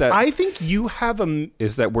 So is that, I think you have a...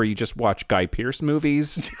 Is that where you just watch Guy Pearce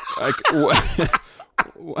movies? Like,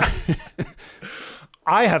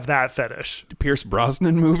 I have that fetish. Pierce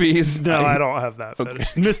Brosnan movies? No, I don't have that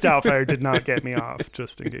fetish. Miss Doubtfire did not get me off,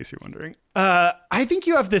 just in case you're wondering. I think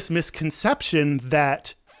you have this misconception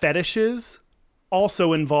that fetishes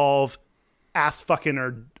also involve ass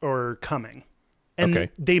fucking or coming. And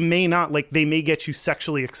they may not, like, they may get you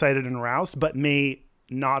sexually excited and aroused, but may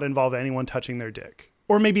not involve anyone touching their dick.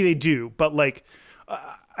 Or maybe they do, but, like,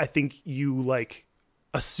 I think you, like,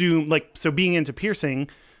 assume, like, so being into piercing,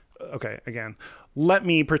 okay, again, let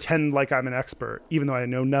me pretend like I'm an expert, even though I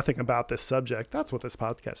know nothing about this subject. That's what this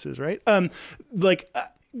podcast is, right?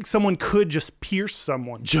 Someone could just pierce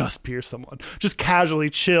someone, just casually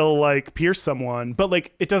chill, like pierce someone. But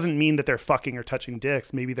like, it doesn't mean that they're fucking or touching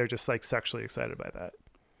dicks. Maybe they're just like sexually excited by that.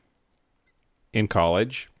 In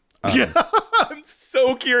college. Yeah, I'm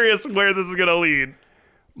so curious where this is going to lead.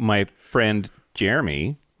 My friend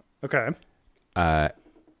Jeremy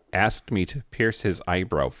asked me to pierce his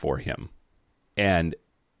eyebrow for him. And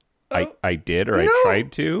I did, or I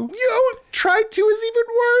tried to. Tried to is even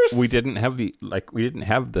worse. We didn't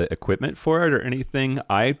have the equipment for it or anything.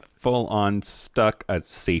 I full on stuck a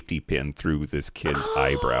safety pin through this kid's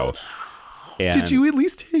eyebrow. And did you at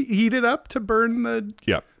least heat it up to burn the?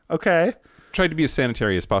 Yeah. Okay. Tried to be as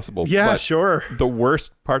sanitary as possible. Yeah, but sure. The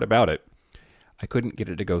worst part about it, I couldn't get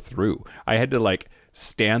it to go through. I had to like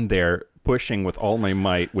stand there pushing with all my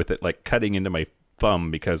might with it like cutting into my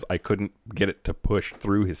thumb because I couldn't get it to push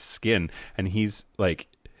through his skin. And he's like,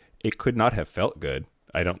 it could not have felt good,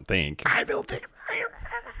 I don't think. I don't think.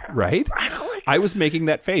 Right? I don't like I this. was making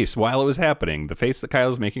that face while it was happening. The face that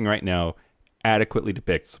Kyle's making right now adequately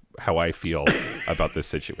depicts how I feel about this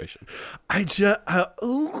situation. I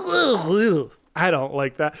don't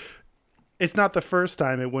like that. It's not the first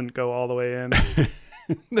time it wouldn't go all the way in.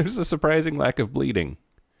 There's a surprising lack of bleeding.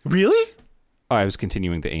 Really? Oh, I was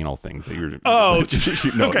continuing the anal thing that you were. Oh,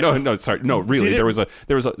 no, okay. no, sorry, no, really. Did it-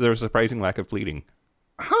 There was a surprising lack of bleeding.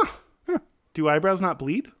 Do eyebrows not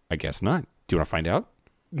bleed? I guess not. Do you want to find out?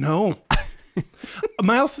 No.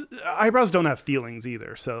 Miles, eyebrows don't have feelings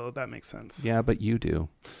either, so that makes sense. Yeah, but you do.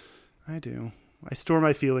 I do. I store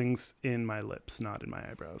my feelings in my lips, not in my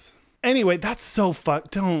eyebrows. Anyway, that's so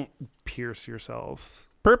Don't pierce yourselves.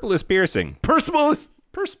 Purple is piercing. Purple is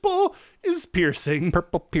piercing.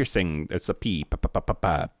 Purple piercing. It's a P.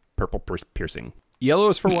 Purple piercing. Yellow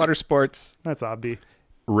is for water sports. That's obvi.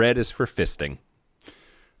 Red is for fisting.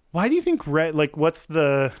 Why do you think red? Like, what's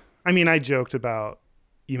the? I mean, I joked about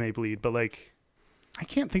you may bleed, but like, I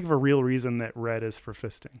can't think of a real reason that red is for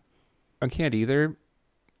fisting. I can't either.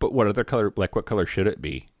 But what other color? Like, what color should it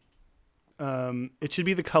be? It should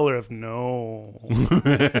be the color of no.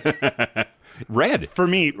 Red. For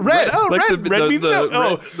me, red. Oh, Like red. Red means no.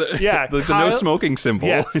 Oh, yeah. The no Kyle- smoking symbol.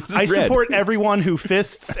 Yeah, is I red. support everyone who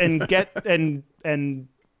fists and gets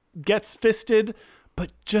fisted,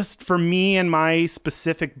 but just for me and my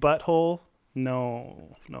specific butthole,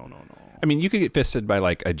 no. I mean, you could get fisted by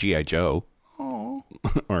like a G.I. Joe. Oh,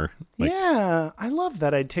 Or like yeah, I love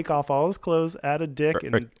that. I'd take off all his clothes, add a dick,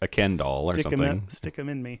 or and a Ken doll or something. stick him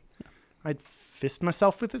in me. I'd fist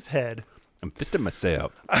myself with his head. I'm fisting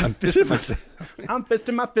myself. I'm fisting myself. I'm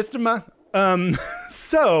fisting my.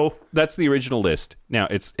 So That's the original list. Now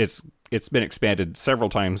it's been expanded several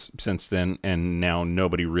times since then, and now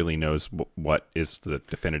nobody really knows what is the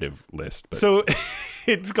definitive list. But So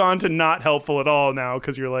it's gone to not helpful at all now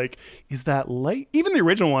because you're like, is that light? Even the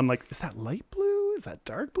original one, like, is that light blue? Is that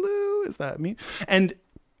dark blue? Is that me? And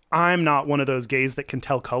I'm not one of those gays that can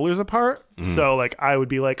tell colors apart. So like, I would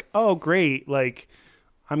be like, oh, great. Like,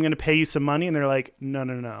 I'm going to pay you some money. And they're like,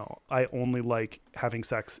 no. I only like having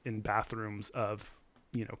sex in bathrooms of,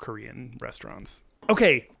 Korean restaurants.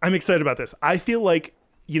 Okay. I'm excited about this. I feel like,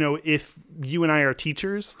 if you and I are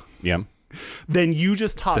teachers, yeah, then you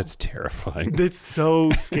just taught. that's terrifying. That's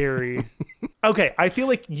so scary. Okay, I feel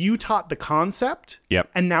like you taught the concept. Yep.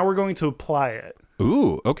 And now we're going to apply it.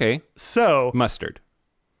 Ooh, okay. So, Mustard.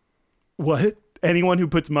 what? Anyone who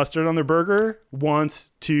puts mustard on their burger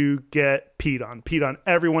wants to get peed on. Peed on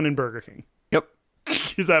everyone in Burger King. Yep.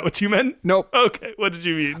 Is that what you meant? Nope. Okay, what did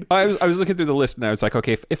you mean? I was looking through the list and I was like,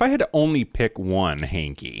 okay, if I had to only pick one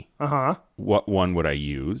hanky, Uh-huh. what one would I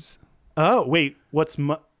use? Oh, wait, what's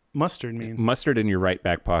mustard mean? Mustard in your right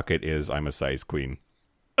back pocket is I'm a size queen.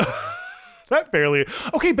 That barely.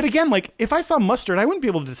 Okay, but again, like, if I saw mustard, I wouldn't be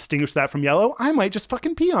able to distinguish that from yellow. I might just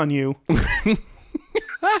fucking pee on you.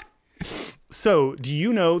 So, do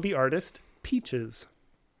you know the artist Peaches?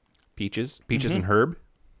 Peaches and herb.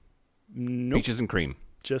 Nope. Peaches and cream.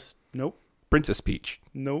 Just nope. Princess Peach.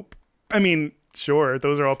 Nope. I mean, sure,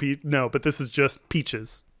 those are all no, but this is just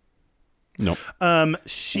Peaches. Nope.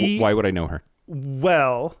 She Why would I know her?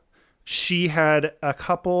 well, she had a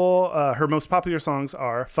couple. Her most popular songs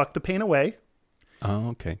are "Fuck the Pain Away," Oh,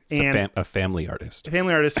 okay. It's And- a family artist.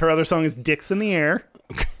 family artist. Her other song is "Dicks in the Air,"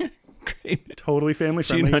 Great. totally family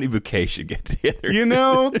She and friendly. Honey Bouquet should get together.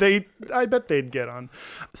 I bet they'd get on.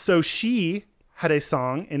 So she had a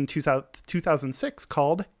song in 2006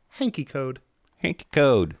 called "Hanky Code." Hanky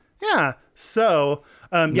Code. Yeah. So,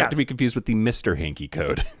 Not yeah, to be confused with the Mr. Hanky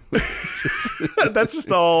Code. that's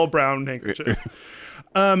just all brown handkerchiefs.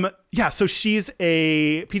 Yeah, so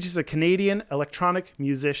Peach is a Canadian electronic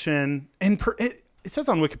musician, and it says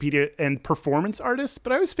on Wikipedia, and performance artist,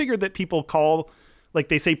 but I always figured that people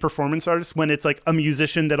they say performance artist when it's like a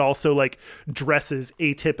musician that also like dresses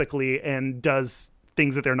atypically and does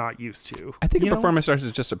things that they're not used to. I think a You know? performance artist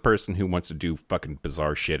is just a person who wants to do fucking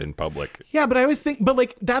bizarre shit in public. Yeah, but I always think,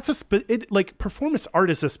 that's performance art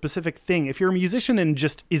is a specific thing. If you're a musician and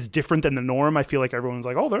just is different than the norm, I feel like everyone's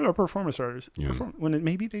like, oh, they're a performance artist. When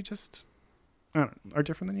maybe they just, I don't know, are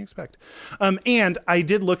different than you expect. And I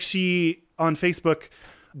did look, she on Facebook,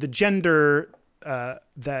 the gender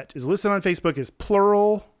that is listed on Facebook is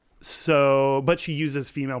plural. So, but she uses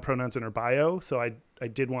female pronouns in her bio. So I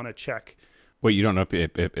did want to check. Wait, you don't know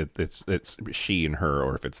if it's she and her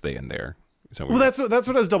or if it's they and their. So Well, that's what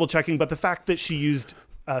I was double checking. But the fact that she used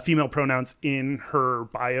female pronouns in her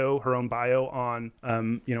bio, her own bio on,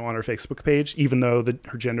 on her Facebook page, even though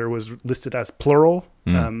her gender was listed as plural.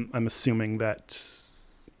 I'm assuming that,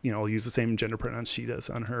 I'll use the same gender pronouns she does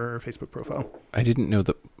on her Facebook profile. I didn't know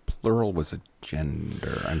that plural was a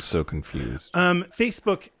gender. I'm so confused.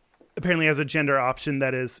 Facebook apparently has a gender option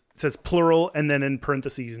that says plural and then in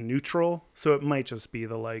parentheses neutral. So it might just be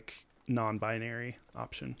the like non-binary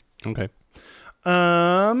option. Okay.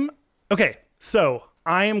 Okay. So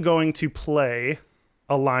I am going to play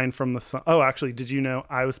a line from the song. Oh, actually, did you know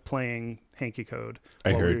I was playing Hanky Code?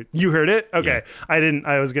 I heard. You heard it? Okay. Yeah. I didn't.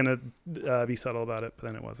 I was going to be subtle about it, but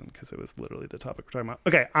then it wasn't because it was literally the topic we're talking about.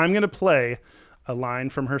 Okay. I'm going to play a line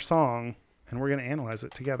from her song and we're going to analyze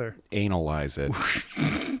it together. Analyze it.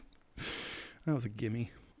 That was a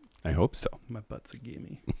gimme. I hope so. My butt's a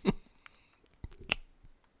gimme.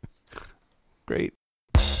 Great.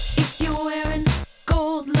 If you're wearing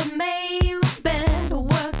gold lame, you better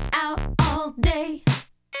work out all day.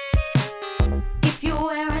 If you're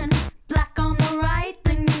wearing black on the right,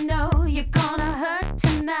 then you know you're gonna hurt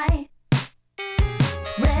tonight.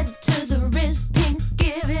 Red to the wrist, pink,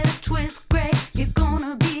 give it a twist, gray, you're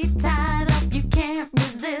gonna be tied up, you can't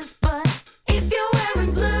resist. But if you're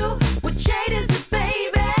wearing blue, what shade is it,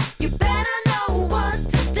 baby? You better know what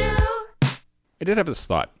to do. I did have this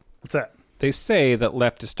thought. What's that? They say that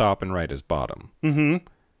left is top and right is bottom. Mm-hmm.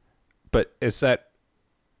 But is that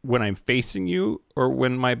when I'm facing you or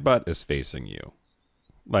when my butt is facing you?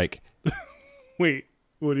 Like, Wait,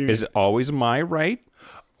 what do you mean? is it always my right?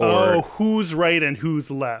 Oh, who's right and who's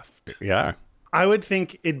left? Yeah. I would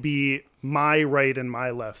think it'd be my right and my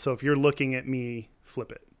left. So if you're looking at me,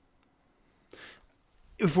 flip it.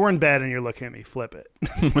 If we're in bed and you're looking at me, flip it.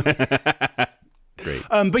 Great.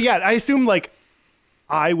 But yeah, I assume like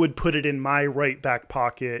I would put it in my right back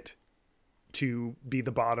pocket to be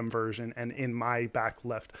the bottom version and in my back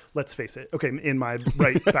left. Let's face it. Okay, in my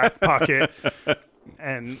right back pocket.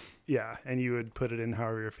 And yeah, and you would put it in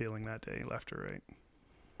however you're feeling that day, left or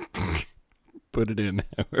right. Put it in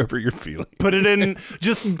however you're feeling. Put it in,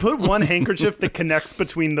 just put one handkerchief that connects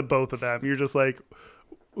between the both of them. You're just like,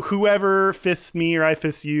 whoever fists me or I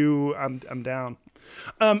fist you, I'm down.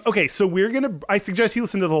 Okay, so I suggest you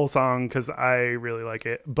listen to the whole song because I really like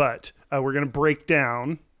it, but we're going to break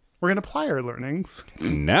down, we're going to apply our learnings.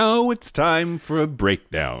 Now it's time for a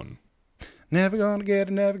breakdown. Never gonna get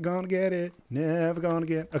it, never gonna get it, never gonna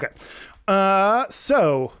get it. Okay.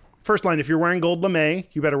 So, first line, if you're wearing gold lame,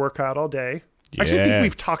 you better work out all day. Actually, I Yeah. think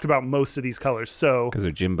we've talked about most of these colors, so... Because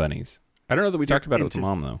they're gym bunnies. I don't know that we talked about it with into-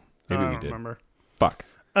 Mom, though. Maybe I we don't did. remember. Fuck.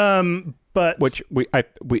 But... Which I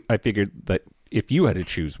figured that if you had to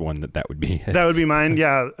choose one, that would be it. That would be mine,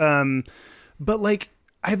 yeah. But, like,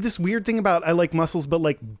 I have this weird thing about I like muscles, but,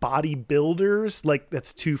 like, bodybuilders, like,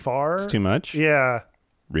 that's too far. It's too much? Yeah.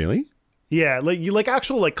 Really? Yeah, like you like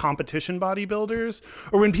actual like competition bodybuilders,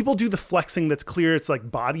 or when people do the flexing that's clear, it's like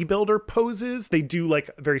bodybuilder poses. They do like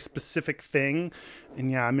a very specific thing, and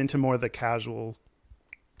yeah, I'm into more the casual,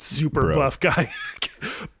 super Bro. buff guy,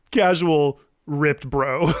 casual ripped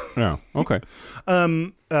bro. Oh, okay.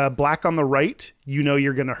 Black on the right, you know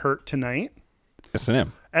you're gonna hurt tonight.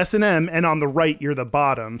 S&M. S&M, and on the right you're the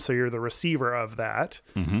bottom, so you're the receiver of that.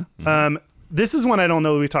 Mm-hmm. This is one I don't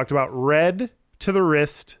know that we talked about. Red to the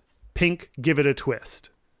wrist. Pink, give it a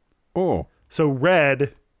twist. Oh. So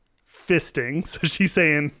red, fisting. So she's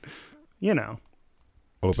saying,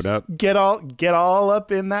 Open up. get all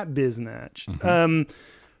up in that biznatch. Mm-hmm.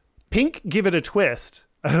 Pink, give it a twist.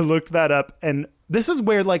 I looked that up, and this is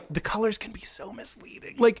where like the colors can be so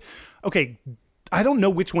misleading. Like, okay, I don't know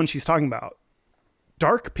which one she's talking about.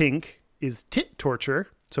 Dark pink is tit torture.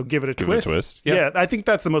 So give it a twist. It a twist. Yeah, I think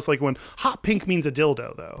that's the most like one. Hot pink means a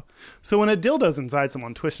dildo, though. So when a dildo's inside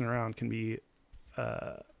someone, twisting around can be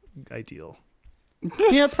ideal.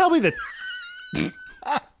 Yeah, it's probably the.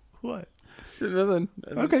 What? Nothing.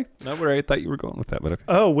 Okay. Not where I thought you were going with that, but okay.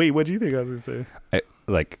 Oh wait, what do you think I was gonna say?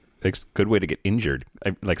 It's a good way to get injured.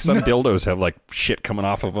 Like some dildos have like shit coming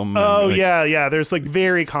off of them. Oh and, like, yeah. There's like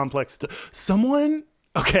very complex. Someone.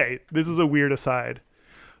 Okay, this is a weird aside.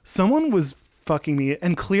 Someone was fucking me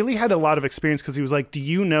and clearly had a lot of experience because he was like, "Do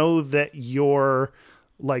you know that you're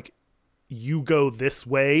like you go this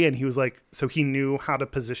way?" And he was like, so he knew how to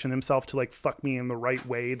position himself to like fuck me in the right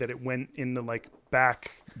way that it went in the like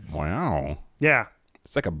back. Wow. Yeah,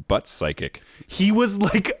 It's like a butt psychic. he was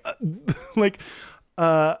like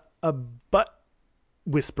a butt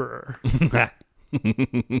whisperer,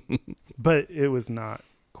 but it was not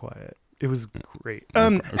quiet. It was great.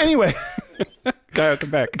 Anyway. Guy at the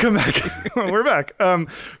back. Come back. We're back.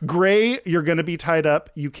 Gray, you're going to be tied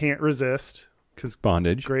up. You can't resist. because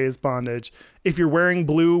Bondage. gray is bondage. If you're wearing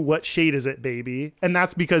blue, what shade is it, baby? And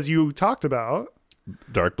that's because you talked about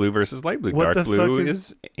Dark blue versus light blue. What the Dark blue fuck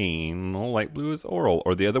is anal, light blue is oral,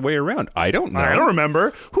 or the other way around. I don't know. I don't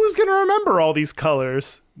remember. Who's going to remember all these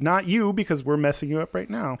colors? Not you, because we're messing you up right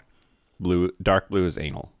now. Dark blue is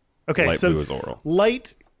anal. Okay, Light so blue is oral.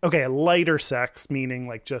 Lighter sex, meaning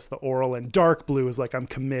like just the oral, and dark blue is like I'm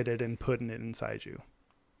committed and putting it inside you.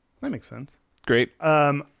 That makes sense. Great.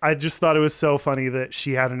 I just thought it was so funny that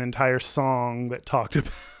she had an entire song that talked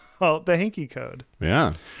about the hanky code.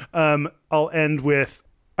 Yeah. I'll end with,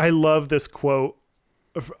 I love this quote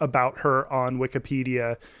about her on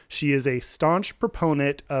Wikipedia. She is a staunch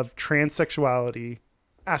proponent of transsexuality.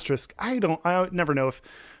 Asterisk. I never know if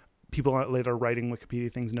people later writing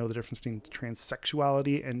Wikipedia things know the difference between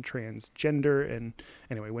transsexuality and transgender. And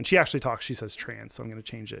anyway, when she actually talks, she says trans, so I'm going to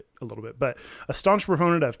change it a little bit. But a staunch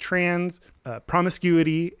proponent of trans,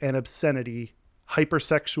 promiscuity, and obscenity,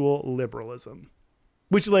 hypersexual liberalism.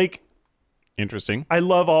 Which, like, Interesting. I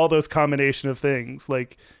love all those combination of things.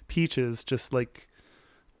 Like, peaches just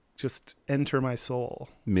enter my soul.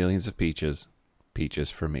 Millions of peaches.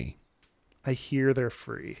 Peaches for me. I hear they're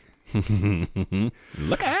free.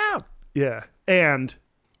 Look out! Yeah. And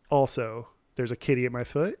also, there's a kitty at my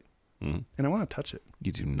foot, and I want to touch it.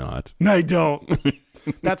 You do not. No, I don't.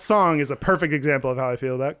 That song is a perfect example of how I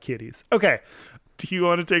feel about kitties. Okay. Do you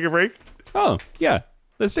want to take a break? Oh, yeah.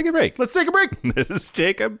 Let's take a break. Let's take a break. Let's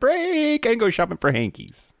take a break and go shopping for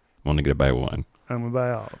hankies. I'm only going to buy one. I'm going to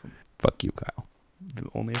buy all of them. Fuck you, Kyle.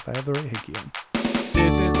 Only if I have the right hanky on.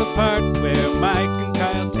 This is the part where Mike and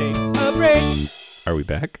Kyle take a break. Are we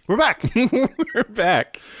back? We're back. We're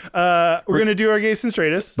back. We're going to do our gays and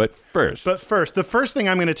straightest. But first, The first thing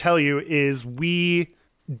I'm going to tell you is we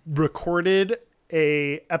recorded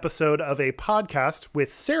a episode of a podcast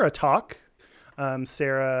with Sarah Talk.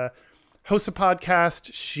 Sarah hosts a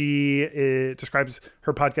podcast. She describes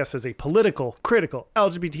her podcast as a political, critical,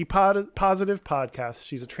 LGBT positive podcast.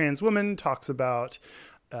 She's a trans woman, talks about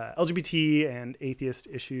LGBT and atheist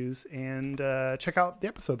issues, and check out the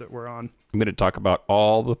episode that we're on. I'm going to talk about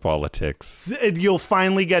all the politics. You'll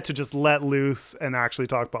finally get to just let loose and actually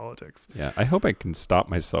talk politics. Yeah, I hope I can stop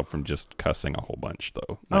myself from just cussing a whole bunch,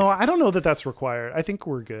 though. Oh, I don't know that that's required. I think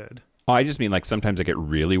we're good. Oh, I just mean like sometimes I get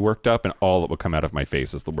really worked up and all that will come out of my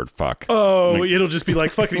face is the word fuck. Oh, it'll just be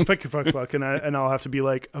like fucking fuck, and I'll have to be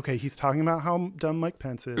like, okay, he's talking about how dumb Mike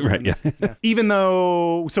Pence is. Right, And, yeah. Even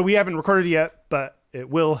though, so we haven't recorded yet, but it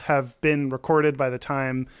will have been recorded by the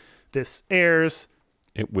time this airs.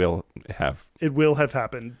 It will have. It will have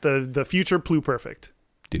happened. The future pluperfect.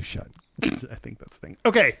 Do shut. I think that's the thing.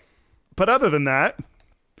 Okay, but other than that,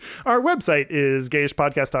 our website is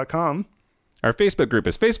gayishpodcast.com. Our Facebook group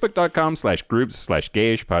is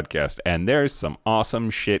facebook.com/groups/gayishpodcast, and there's some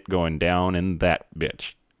awesome shit going down in that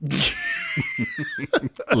bitch.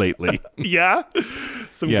 Lately. Yeah?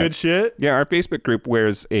 Some Yeah. good shit. Yeah, our Facebook group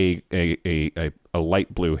wears a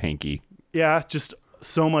light blue hanky. Yeah, just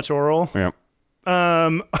so much oral. Yeah.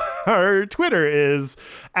 Our Twitter is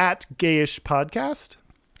 @gayishpodcast.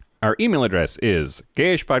 Our email address is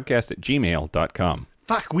gayishpodcast@gmail.com.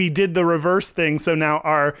 Fuck, we did the reverse thing. So now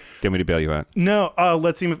our, Do you want me to bail you out? no,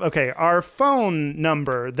 let's see. Okay, our phone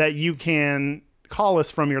number that you can call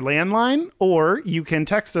us from your landline or you can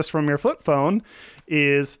text us from your flip phone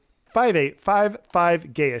is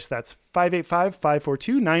 5855-GAYISH. That's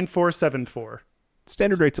 585-542-9474.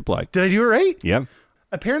 Standard rates apply. Did I do it right? Yeah.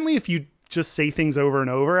 Apparently, if you just say things over and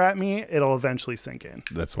over at me, it'll eventually sink in,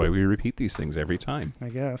 That's why we repeat these things every time. I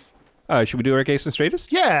guess. Should we do our gays and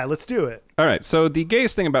straightest? Yeah, let's do it. All right. So the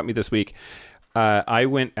gayest thing about me this week, I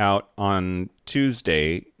went out on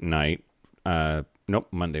Tuesday night.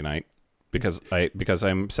 Monday night, because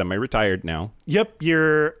I'm semi-retired now. Yep,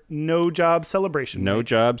 your no job celebration. No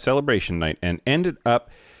job celebration night, and ended up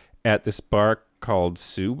at this bar called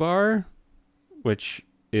Sioux Bar, which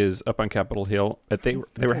is up on Capitol Hill. They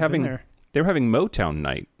were having Motown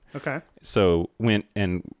night. Okay. So went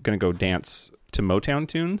and gonna go dance to Motown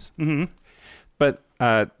tunes. Mm-hmm. But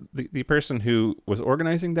the person who was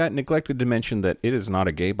organizing that neglected to mention that it is not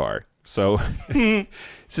a gay bar. So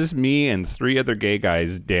it's just me and 3 other gay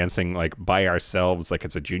guys dancing like by ourselves, like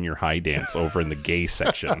it's a junior high dance over in the gay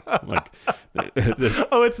section. Like,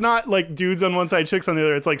 Oh, it's not like dudes on one side, chicks on the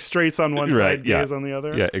other. It's like straights on one side, yeah. gays on the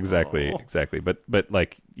other. Yeah, exactly, Oh. exactly. But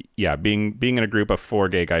like, yeah, being in a group of 4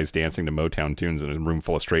 gay guys dancing to Motown tunes in a room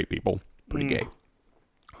full of straight people, pretty gay.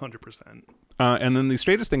 100%. And then the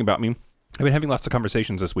straightest thing about me, I've been having lots of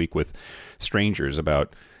conversations this week with strangers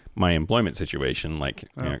about my employment situation. Like,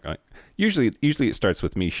 you know, usually it starts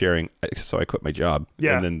with me sharing. So I quit my job,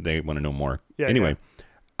 Yeah. and then they want to know more. Yeah, Anyway,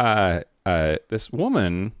 this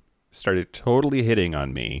woman started totally hitting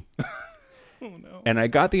on me. Oh no. And I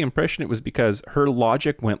got the impression it was because her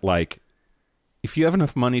logic went like, if you have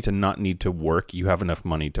enough money to not need to work, you have enough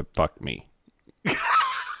money to fuck me.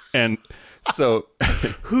 And so...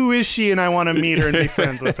 Who is she? And I want to meet her and be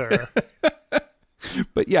friends with her.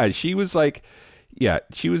 But yeah, she was like... Yeah,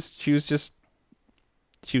 she was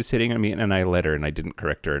hitting on me, and I let her, and I didn't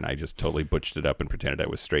correct her, and I just totally butched it up and pretended I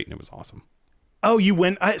was straight, and it was awesome. Oh, you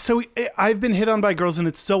went. I've been hit on by girls, and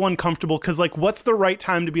it's so uncomfortable because, like, what's the right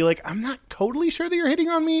time to be like, I'm not totally sure that you're hitting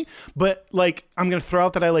on me, but like, I'm gonna throw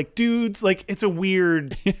out that I like dudes. Like, it's a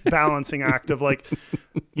weird balancing act of like,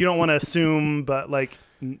 you don't want to assume, but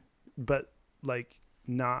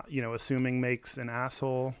not, assuming makes an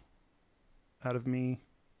asshole out of me.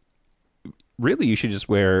 Really, you should just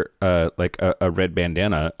wear like a red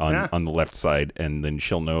bandana on the left side, and then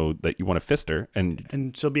she'll know that you want to fist her,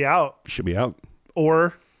 and she'll be out. She'll be out.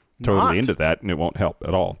 Or totally not. into that, and it won't help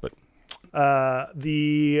at all. But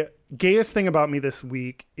the gayest thing about me this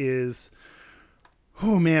week is,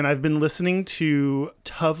 oh man, I've been listening to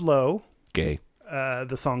Tove Lo, gay.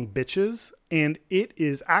 The song Bitches, and it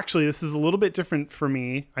is actually, this is a little bit different for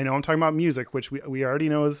me. I know I'm talking about music, which we already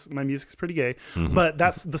know is my music is pretty gay, but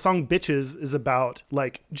that's the song Bitches is about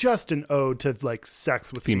like just an ode to like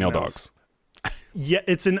sex with female females. dogs. Yeah,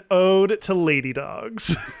 it's an ode to lady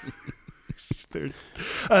dogs.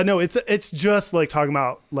 No, it's just like talking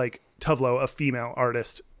about like Tove Lo, a female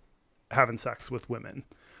artist, having sex with women.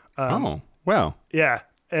 Oh, wow. Yeah,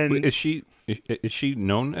 and Wait, is she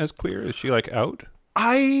known as queer? Is she like out?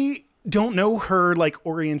 I don't know her like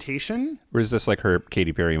orientation. Or is this like her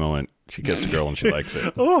Katy Perry moment? She kissed a girl and she likes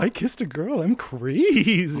it. Oh, I kissed a girl. I'm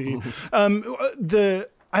crazy. I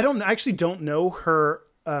actually don't know her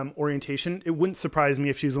orientation. It wouldn't surprise me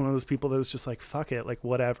if she's one of those people that was just like, fuck it, like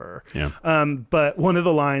whatever. Yeah. But one of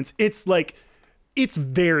the lines, it's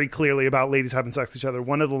very clearly about ladies having sex with each other.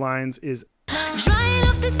 One of the lines is, Drying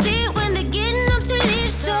off the seat when they're getting up to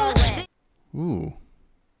leave, so Ooh.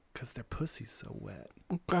 because their pussy's so wet.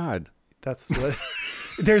 Oh, God. That's what.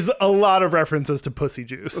 There's a lot of references to pussy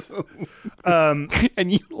juice.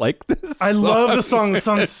 And you like this? I love the song. The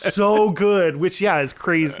song's so good, which is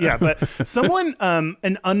crazy. Yeah, but someone,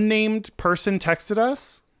 an unnamed person texted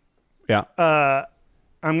us. Yeah.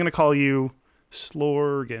 I'm going to call you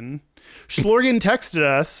Slorgan. Slorgan texted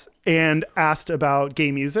us and asked about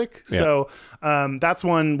gay music. Yeah. So that's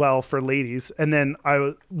one, for ladies. And then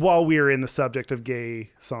while we were in the subject of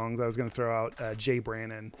gay songs, I was going to throw out Jay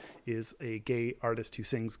Brannon is a gay artist who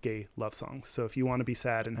sings gay love songs. So if you want to be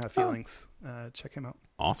sad and have feelings, check him out.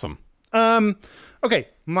 Awesome. Okay,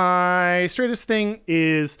 my straightest thing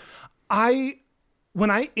is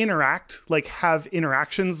when I interact, like have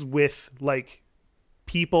interactions with like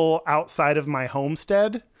people outside of my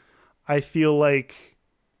homestead, I feel like,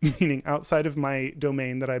 meaning outside of my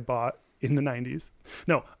domain that I bought in the 90s.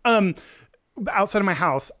 No, outside of my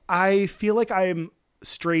house, I feel like I'm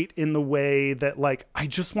straight in the way that like, I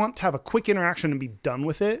just want to have a quick interaction and be done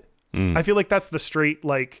with it. I feel like that's the straight,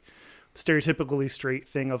 like stereotypically straight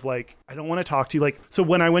thing of like, I don't want to talk to you. Like, so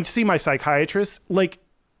when I went to see my psychiatrist, like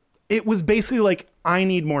it was basically like, I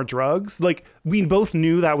need more drugs. Like we both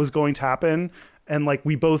knew that was going to happen. And like,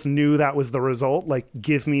 we both knew that was the result. Like,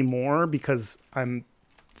 give me more because I'm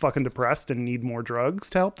fucking depressed and need more drugs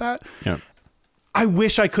to help that. Yeah. I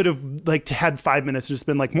wish I could have like had 5 minutes, just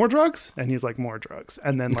been like, more drugs. And he's like, more drugs.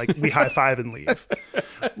 And then like we high five and leave.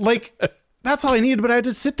 Like, that's all I needed. But I had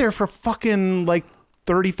to sit there for fucking like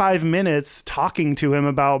 35 minutes talking to him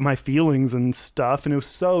about my feelings and stuff. And it was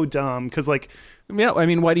so dumb. Cause like, Yeah, I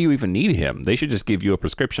mean, why do you even need him? They should just give you a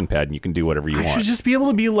prescription pad and you can do whatever you I want. should just be able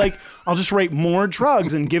to be like, I'll just write more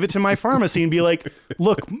drugs and give it to my pharmacy and be like,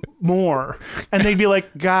 look, more. And they'd be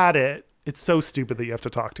like, got it. It's so stupid that you have to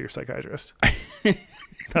talk to your psychiatrist.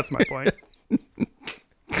 That's my point.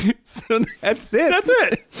 So that's it. That's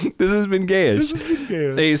it. This has been gayish. This has been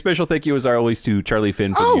gayish. A special thank you as always to Charlie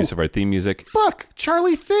Finn for the use of our theme music. Fuck,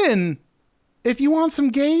 Charlie Finn. If you want some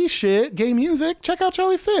gay shit, gay music, check out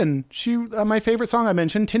Charlie Finn. She, my favorite song I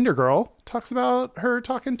mentioned, Tinder Girl, talks about her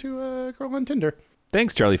talking to a girl on Tinder.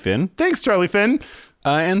 Thanks, Charlie Finn. Thanks, Charlie Finn.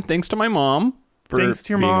 And thanks to my mom for Thanks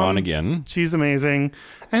to your being mom. on again. She's amazing.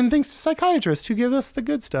 And thanks to psychiatrists who give us the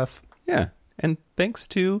good stuff. Yeah. And thanks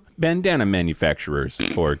to bandana manufacturers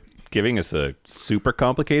for giving us a super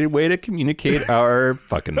complicated way to communicate our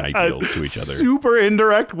fucking ideals to each other. Super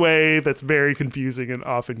indirect way that's very confusing and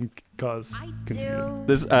often cause confusion.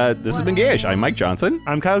 This has been gayish. I'm Mike Johnson.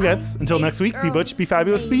 I'm Kyle Getz. Until next week, be butch, be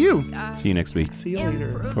fabulous, be you. See you next week See you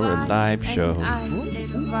later. for a live show.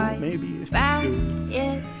 Maybe if it's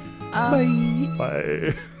good. up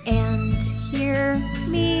Bye. and hear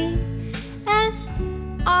me as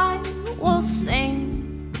I will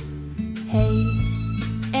sing. Hey,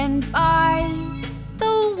 and by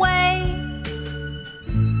the way,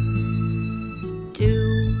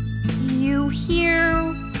 do you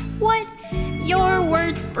hear what your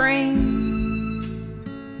words bring?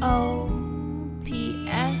 Oh,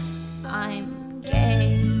 P.S. I'm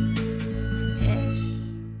gay-ish.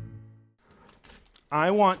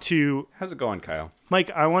 I want to, How's it going, Kyle? Mike,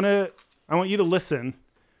 I want you to listen.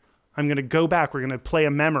 I'm going to go back. We're going to play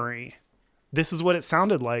a memory. This is what it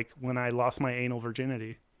sounded like when I lost my anal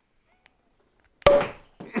virginity.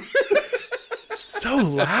 So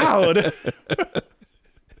loud.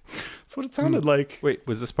 That's what it sounded like. Wait,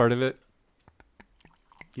 was this part of it?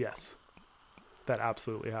 Yes. That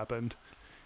absolutely happened.